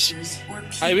 guys. Or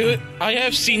I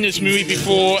have seen this movie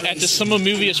before at the Summer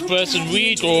Movie Express in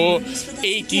Regal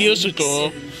 8 years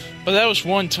ago, but that was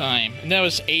one time, and that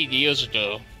was 8 years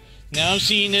ago. Now I'm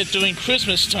seeing it during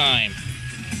Christmas time.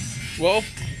 Well,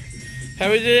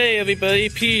 have a good day, everybody.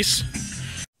 Peace.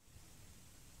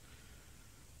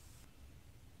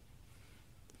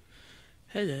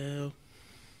 Hello.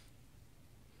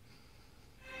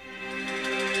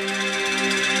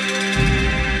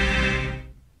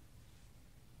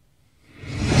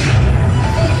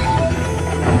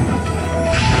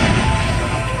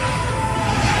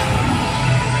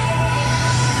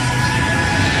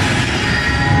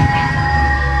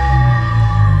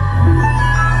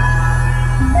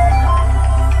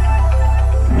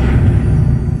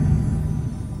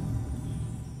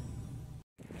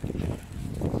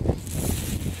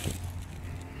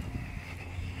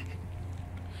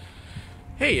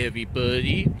 Hey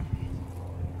everybody!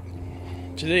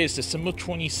 Today is December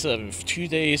 27th, 2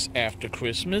 days after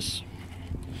Christmas.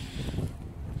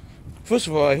 First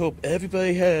of all, I hope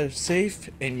everybody had a safe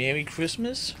and Merry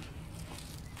Christmas.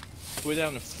 We're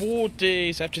down to 4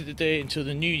 days after the day until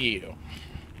the New Year.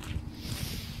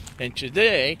 And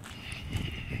today,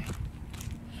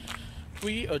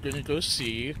 we are gonna go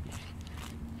see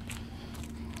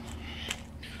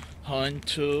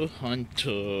Hunter x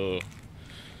Hunter.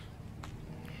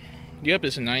 Yep,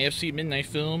 it's an IFC midnight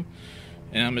film,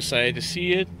 and I'm excited to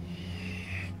see it.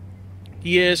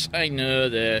 Yes, I know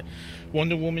that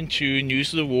Wonder Woman 2,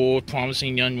 News of the World,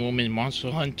 Promising Young Woman, and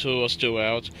Monster Hunter are still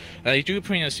out, and I do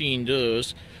plan on seeing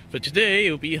those, but today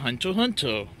it'll be Hunter x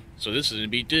Hunter, so this is gonna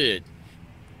be good.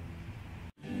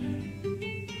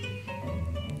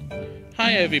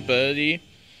 Hi everybody,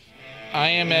 I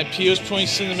am at Pierce Point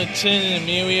Cinema 10 in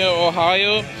Amelia,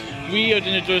 Ohio. We are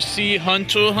gonna go see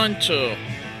Hunter x Hunter,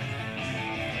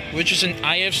 which is an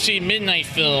IFC midnight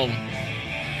film.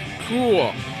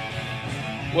 Cool.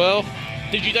 Well,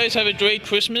 did you guys have a great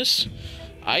Christmas?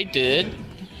 I did.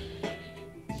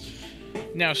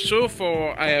 Now, so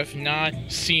far, I have not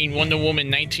seen Wonder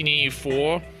Woman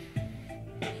 1984.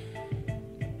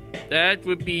 That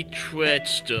would be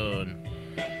Treadstone.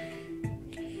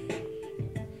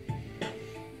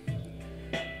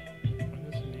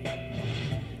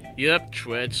 Yep,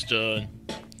 Treadstone.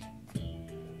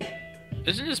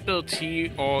 Isn't it spelled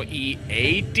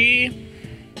T-R-E-A-D?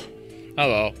 Oh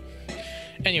well.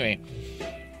 Anyway.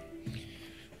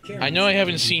 I know I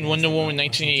haven't seen Wonder Woman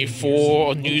 1984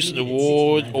 or News of the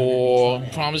World or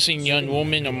Promising Young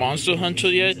Woman or Monster Hunter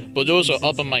yet, but those are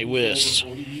up on my list.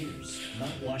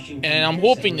 And I'm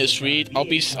hoping this week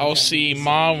I'll see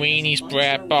Ma Rainey's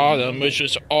Black Bottom, which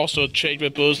is also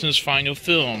Chadwick Boseman's final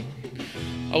film.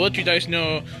 I'll let you guys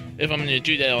know if I'm going to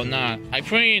do that or not. I'm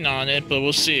praying on it, but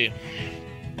we'll see.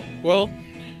 Well,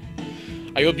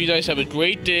 I hope you guys have a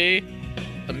great day.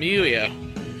 Amelia,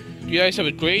 you guys have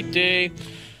a great day.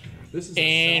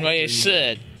 And like I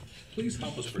said,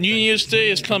 New Year's Day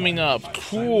is coming up.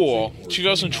 Cool.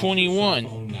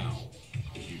 2021.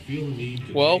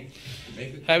 Well,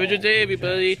 have a good day,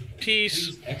 everybody.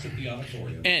 Peace.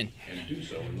 And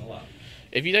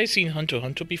if you guys seen Hunter x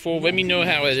Hunter before, let me know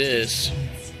how it is.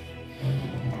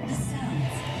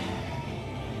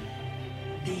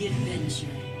 The adventure.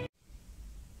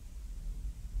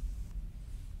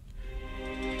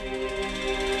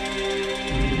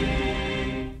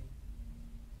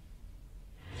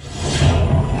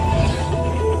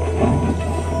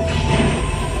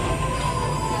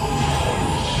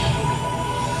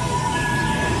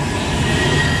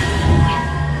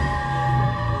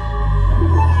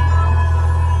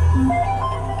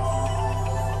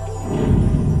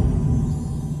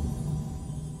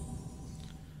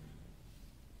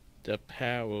 The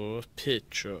power of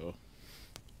picture.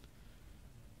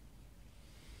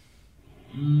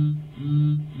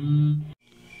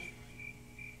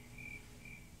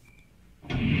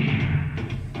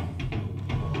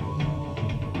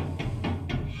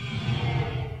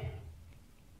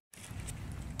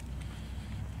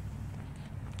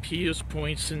 Pierce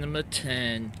Point Cinema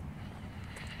 10.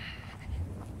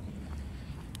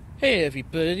 Hey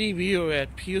everybody, we are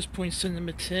at Pierce Point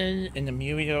Cinema 10 in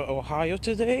Amelia, Ohio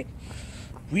today.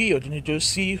 We are going to go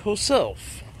see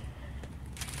herself.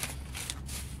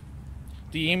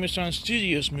 the Amazon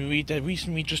Studios movie that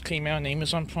recently just came out on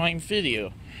Amazon Prime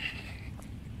Video.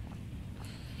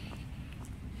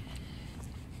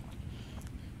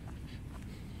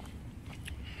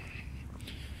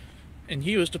 And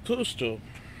here is the poster.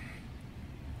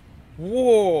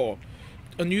 Whoa!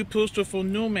 A new poster for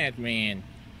Nomadland.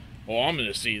 Oh, I'm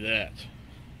gonna see that.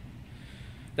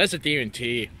 That's a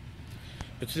guarantee.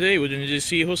 But today we're gonna just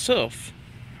see herself.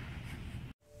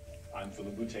 I'm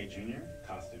Philip Boutte Jr.,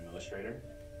 costume illustrator,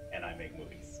 and I make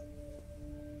movies.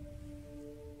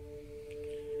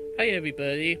 Hi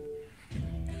everybody.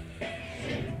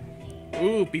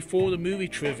 Ooh, before the movie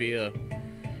trivia.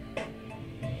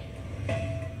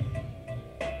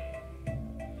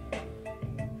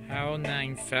 HAL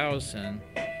 9000.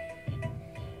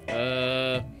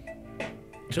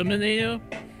 Terminator?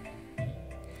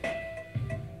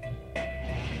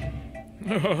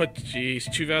 Oh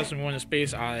jeez, 2001 A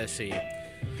Space Odyssey.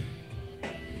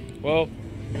 Well,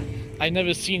 I've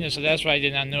never seen it, so that's why I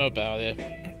did not know about it.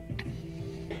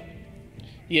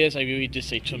 Yes, I really did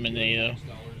say Terminator.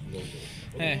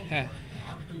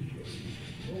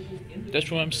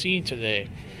 That's what I'm seeing today.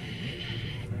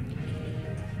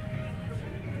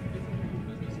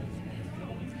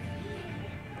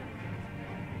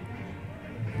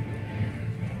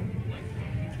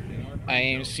 I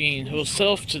am seeing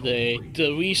herself today,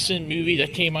 the recent movie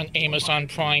that came on Amazon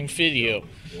Prime Video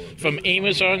from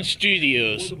Amazon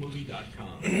Studios.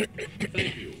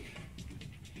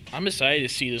 I'm excited to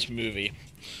see this movie.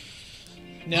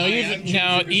 Now,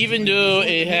 even though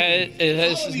it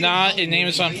has not in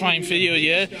Amazon Prime Video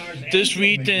yet, this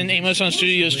week then Amazon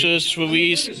Studios just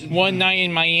released One Night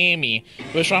in Miami,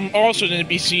 which I'm also going to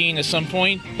be seeing at some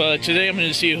point, but today I'm going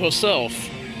to see it herself.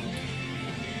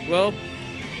 Well,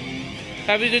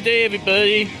 have a good day,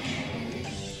 everybody.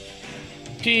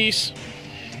 Peace.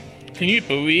 Can you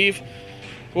believe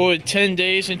we're 10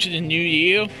 days into the new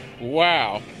year?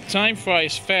 Wow, time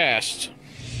flies fast.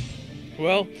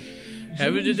 Well,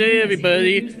 have a good day,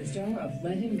 everybody.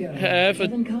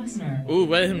 Ooh,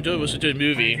 Let Him Go was a good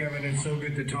movie. Hi, Kevin. It's so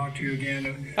good to talk to you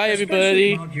again. Hi,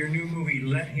 everybody. About your new movie,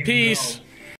 Let Him Peace. Go.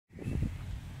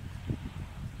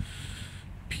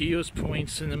 Pierce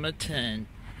Point Cinema 10.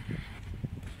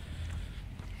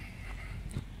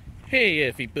 Hey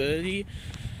everybody,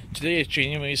 today is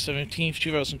January 17th,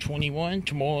 2021.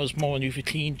 Tomorrow is Martin Luther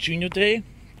King Jr. Day.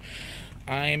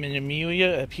 I am in Amelia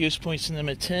at Pierce Point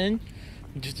Cinema 10.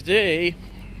 And today,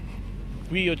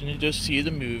 we are going to just see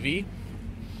the movie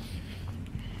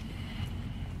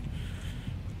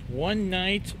One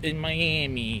Night in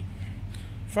Miami.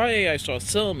 Friday I saw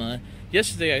Selma.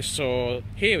 Yesterday I saw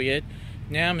Harriet.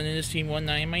 Now I'm going to see One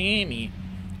Night in Miami.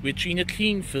 Regina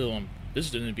King film. This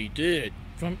is going to be good.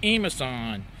 From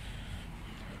Amazon.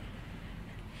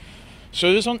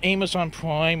 So this is on Amazon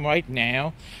Prime right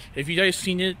now. If you guys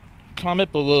seen it,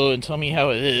 comment below and tell me how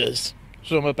it is.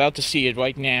 So I'm about to see it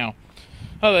right now.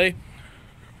 Alright.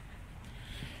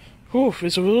 Whew,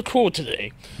 it's a little cold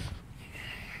today.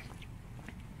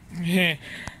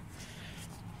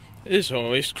 It's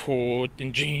always cold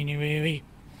in January.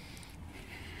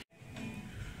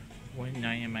 One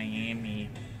Night in Miami.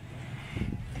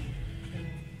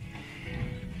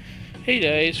 Hey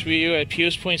guys, we are at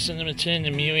Pierce Point Cinema 10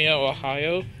 in Amelia,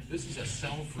 Ohio.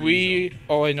 We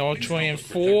are in Auditorium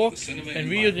 4, and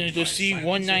we are going to see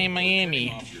One Night in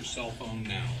Miami.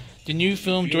 The new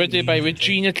film directed by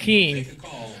Regina King.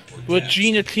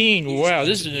 Regina King, wow,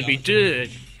 this is going to be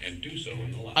good.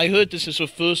 I heard this is her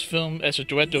first film as a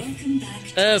director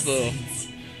ever.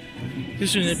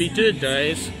 This is going to be good,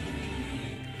 guys.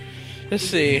 Let's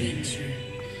see.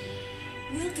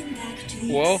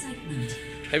 Well,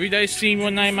 have you guys seen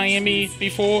One Night in Miami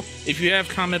before? If you have,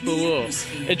 comment below.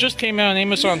 It just came out on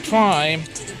Amazon Prime,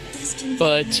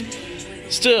 but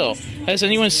still, has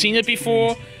anyone seen it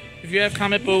before? If you have,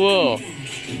 comment below.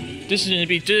 This is going to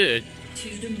be good.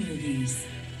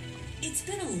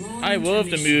 I love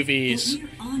the movies.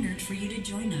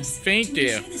 Thank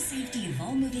you. This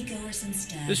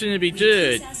is going to be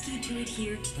good.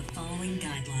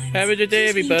 Have a good day,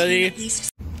 everybody.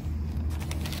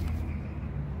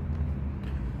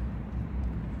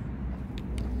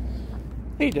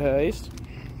 Hey guys,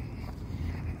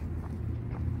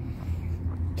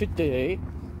 today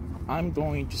I'm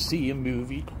going to see a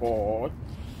movie called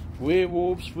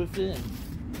Werewolves Within,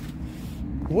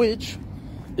 which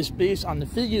is based on the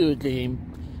video game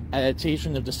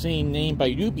adaptation of the same name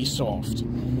by Ubisoft.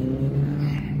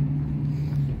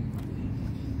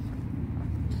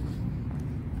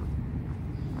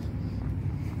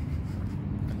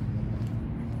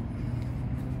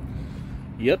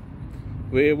 Yep.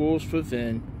 Werewolves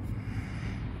Within.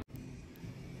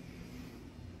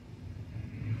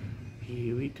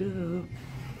 go.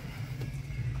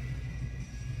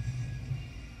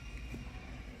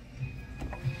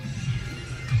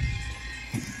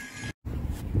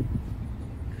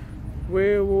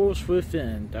 Werewolves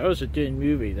Within. That was a good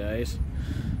movie, guys.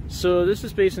 So this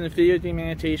is based on the video game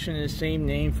adaptation in the same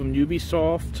name from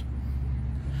Ubisoft,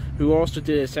 who also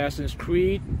did Assassin's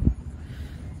Creed.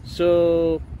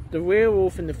 So the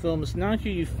werewolf in the film is not who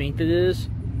you think it is,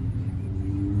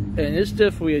 and it's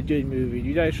definitely a good movie.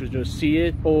 You guys should just see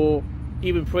it or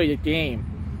even play the game.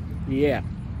 Yeah.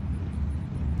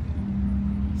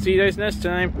 See you guys next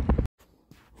time.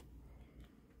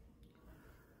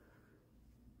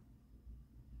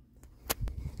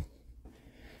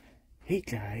 Hey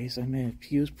guys, I'm at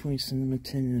Pierce Point Cinema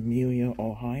 10 in Amelia,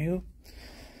 Ohio,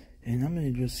 and I'm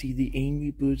gonna go see the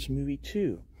Angry Birds movie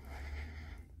 2.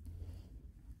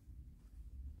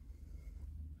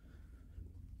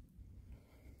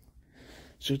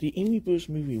 So the Angry Birds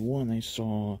movie 1 I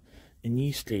saw in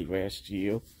East State last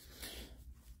year,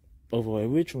 although I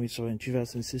originally saw it in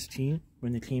 2016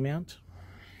 when it came out,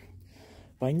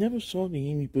 but I never saw the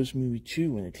Angry Birds movie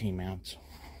 2 when it came out,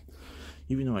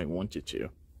 even though I wanted to.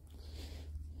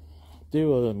 There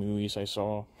were other movies I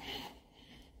saw.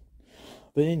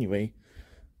 But anyway,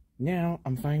 now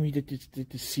I'm finally get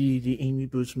to see the Angry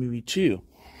Birds movie 2.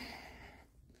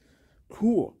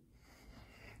 Cool.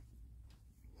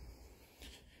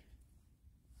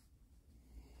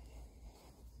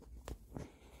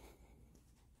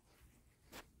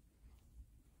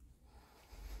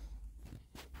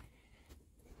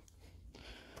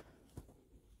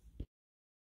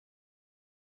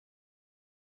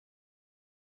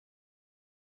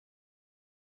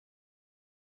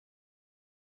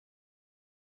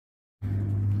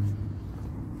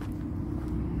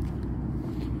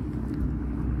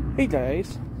 Hey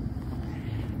guys,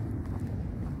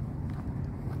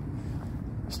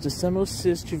 it's December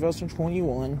 6th,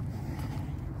 2021.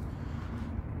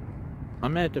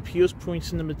 I'm at the Pierce Point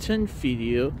Cinema 10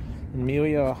 video in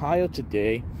Amelia, Ohio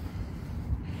today,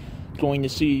 going to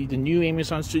see the new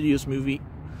Amazon Studios movie,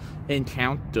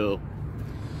 Encanto.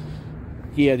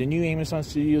 Yeah, the new Amazon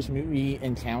Studios movie,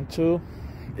 Encanto,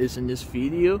 is in this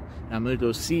video, and I'm going to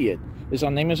go see it. It's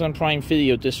on Amazon Prime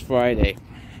Video this Friday.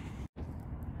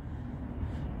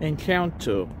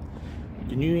 Encanto,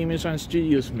 the new Amazon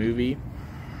Studios movie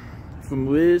from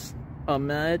Riz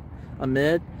Ahmed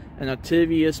and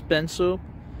Octavia Spencer.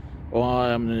 Oh,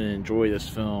 I'm gonna enjoy this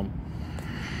film.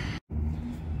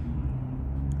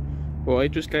 Well, I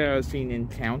just got out of seeing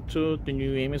Encanto, the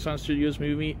new Amazon Studios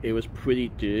movie. It was pretty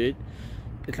good.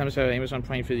 It comes out on Amazon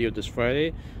Prime Video this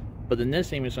Friday, but the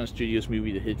next Amazon Studios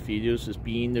movie to hit theaters is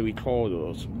Being the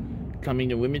Recorders, coming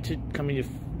to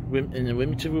in the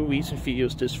limited release in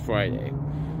videos this Friday.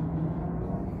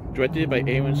 Directed by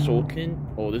Aaron Sorkin.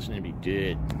 Oh, this is gonna be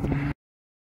good.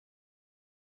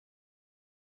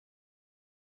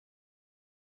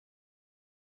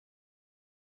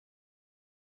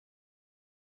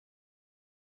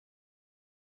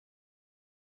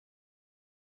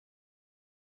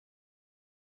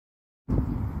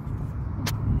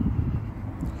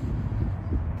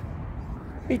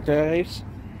 Hey guys.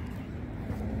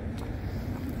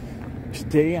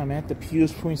 Today I'm at the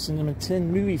Pierce Point Cinema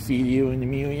 10 movie video in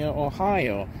Amelia,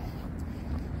 Ohio.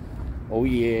 Oh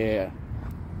yeah.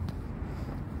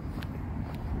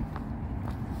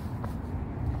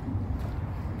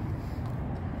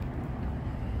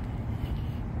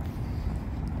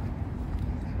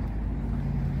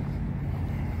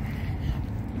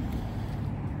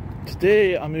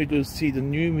 Today I'm going to go see the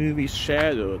new movie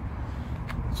Shadowed.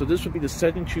 So this will be the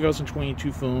second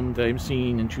 2022 film that I'm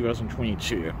seeing in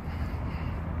 2022.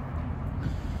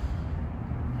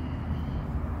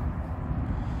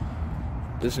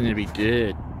 This is gonna be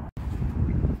good.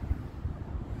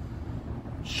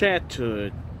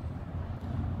 Shattered.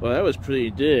 Well, that was pretty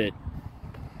good.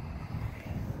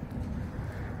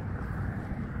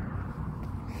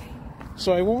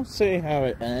 So I won't say how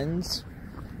it ends,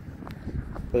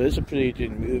 but it's a pretty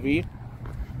good movie.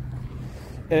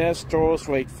 It has stars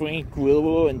like Frank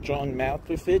Grillo and John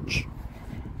Malkovich.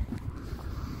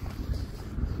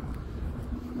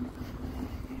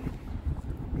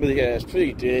 But yeah, it's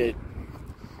pretty good.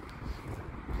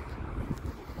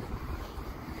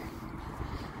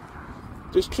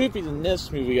 This could be the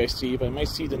next movie I see, but I might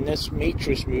see the next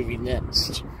Matrix movie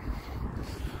next.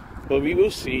 But we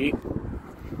will see.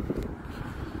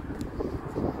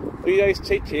 So you guys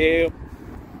take care.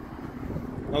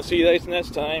 I'll see you guys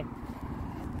next time.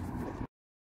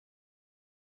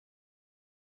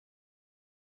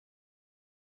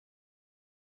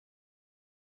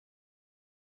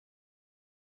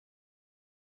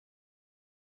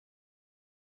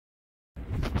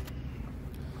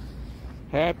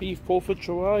 Happy 4th of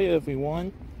July,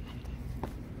 everyone.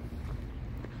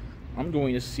 I'm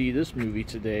going to see this movie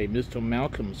today, Mr.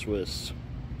 Malcolm's List.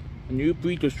 A new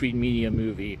Bleecker Street Media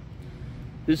movie.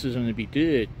 This is going to be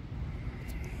good.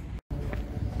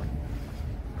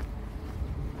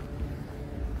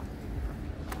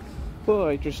 Well,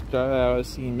 I just got out of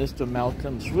seeing Mr.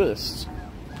 Malcolm's List.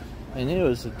 And it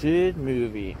was a good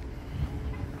movie.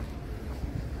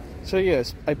 So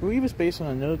yes, I believe it's based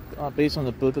on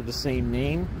the book of the same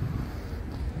name.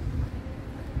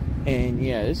 And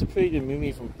yeah, it's a pretty good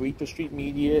movie from Bleecker Street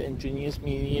Media, Ingenious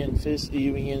Media, and Fist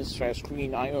Aliens /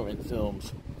 Green Iron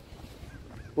Films.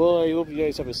 Well, I hope you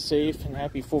guys have a safe and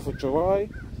happy 4th of July.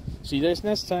 See you guys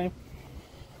next time.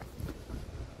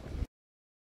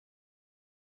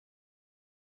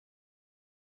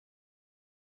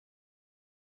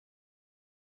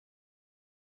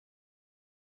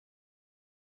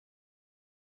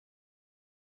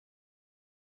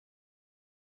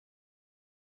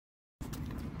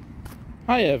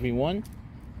 Hi everyone.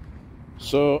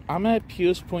 So I'm at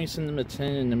Pierce Point Cinema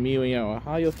 10 in Amelia,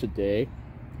 Ohio today,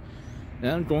 and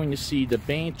I'm going to see The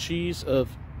Banshees of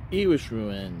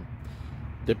Inisherin.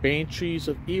 The Banshees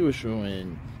of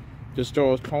Inisherin. The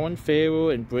stars Colin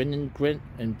Farrell and Brendan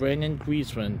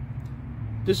Gleeson.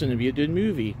 This is going to be a good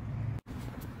movie.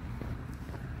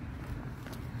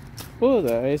 Well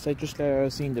guys, I just got out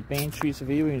of seeing The Banshees of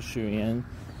Inisherin,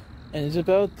 and it's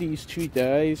about these two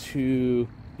guys who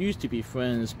used to be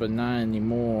friends but not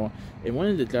anymore, and one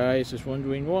of the guys is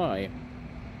wondering why.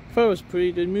 I thought it was a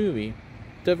pretty good movie.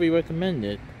 Definitely recommend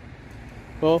it.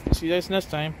 Well, see you guys next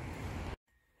time.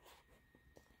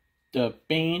 The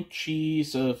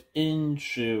Banshees of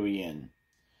Inisherin.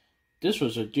 This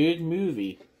was a good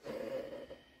movie.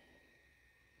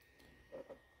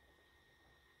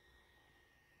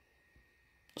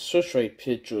 Searchlight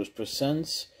Pictures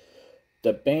presents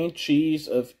The Banshees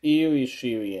of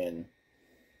Inisherin.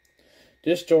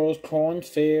 This stars Colin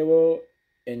Farrell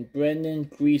and Brendan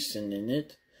Gleeson in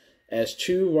it as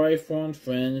two lifelong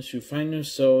friends who find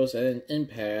themselves at an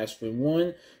impasse when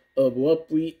one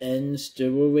abruptly ends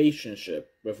their relationship,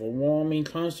 with alarming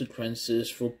consequences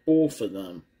for both of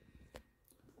them.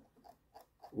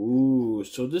 Ooh,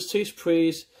 so this takes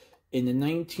place in the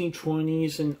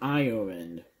 1920s in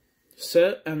Ireland.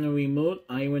 Set on a remote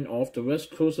island off the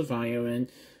west coast of Ireland,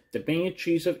 The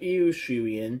Banshees of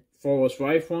Inisherin follows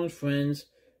lifelong friends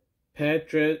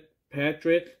Patrick,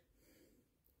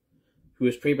 who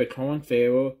is played by Colin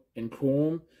Farrell, and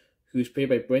Colm, who is played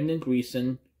by Brendan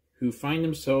Gleeson, who find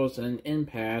themselves at an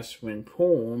impasse when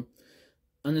Colm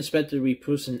unexpectedly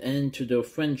puts an end to their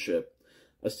friendship.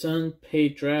 A son,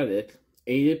 Padraic,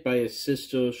 aided by his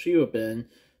sister Cherubin,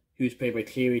 who is played by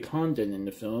Kerry Condon in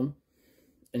the film,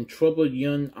 and troubled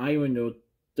young Islander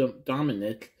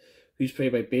Dominic, who's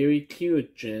played by Barry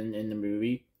Keoghan in the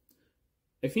movie.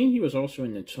 I think he was also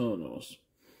in Eternals.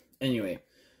 Anyway,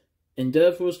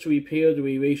 endeavors to repair the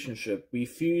relationship,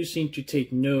 refusing to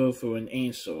take no for an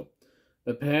answer.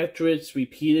 But Patrick's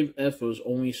repeated efforts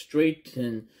only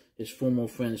strengthen his former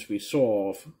friend's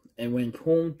resolve, and when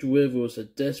Colm delivers a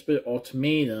desperate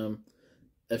ultimatum,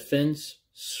 offense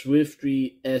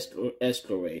swiftly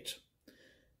escalates,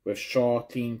 with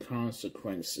shocking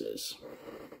consequences.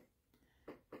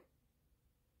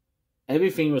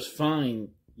 Everything was fine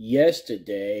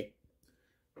yesterday,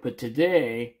 but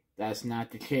today, that's not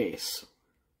the case.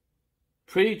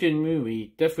 Pretty good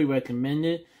movie, definitely recommend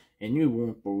it, and you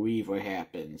won't believe what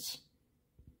happens.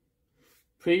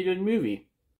 Pretty good movie.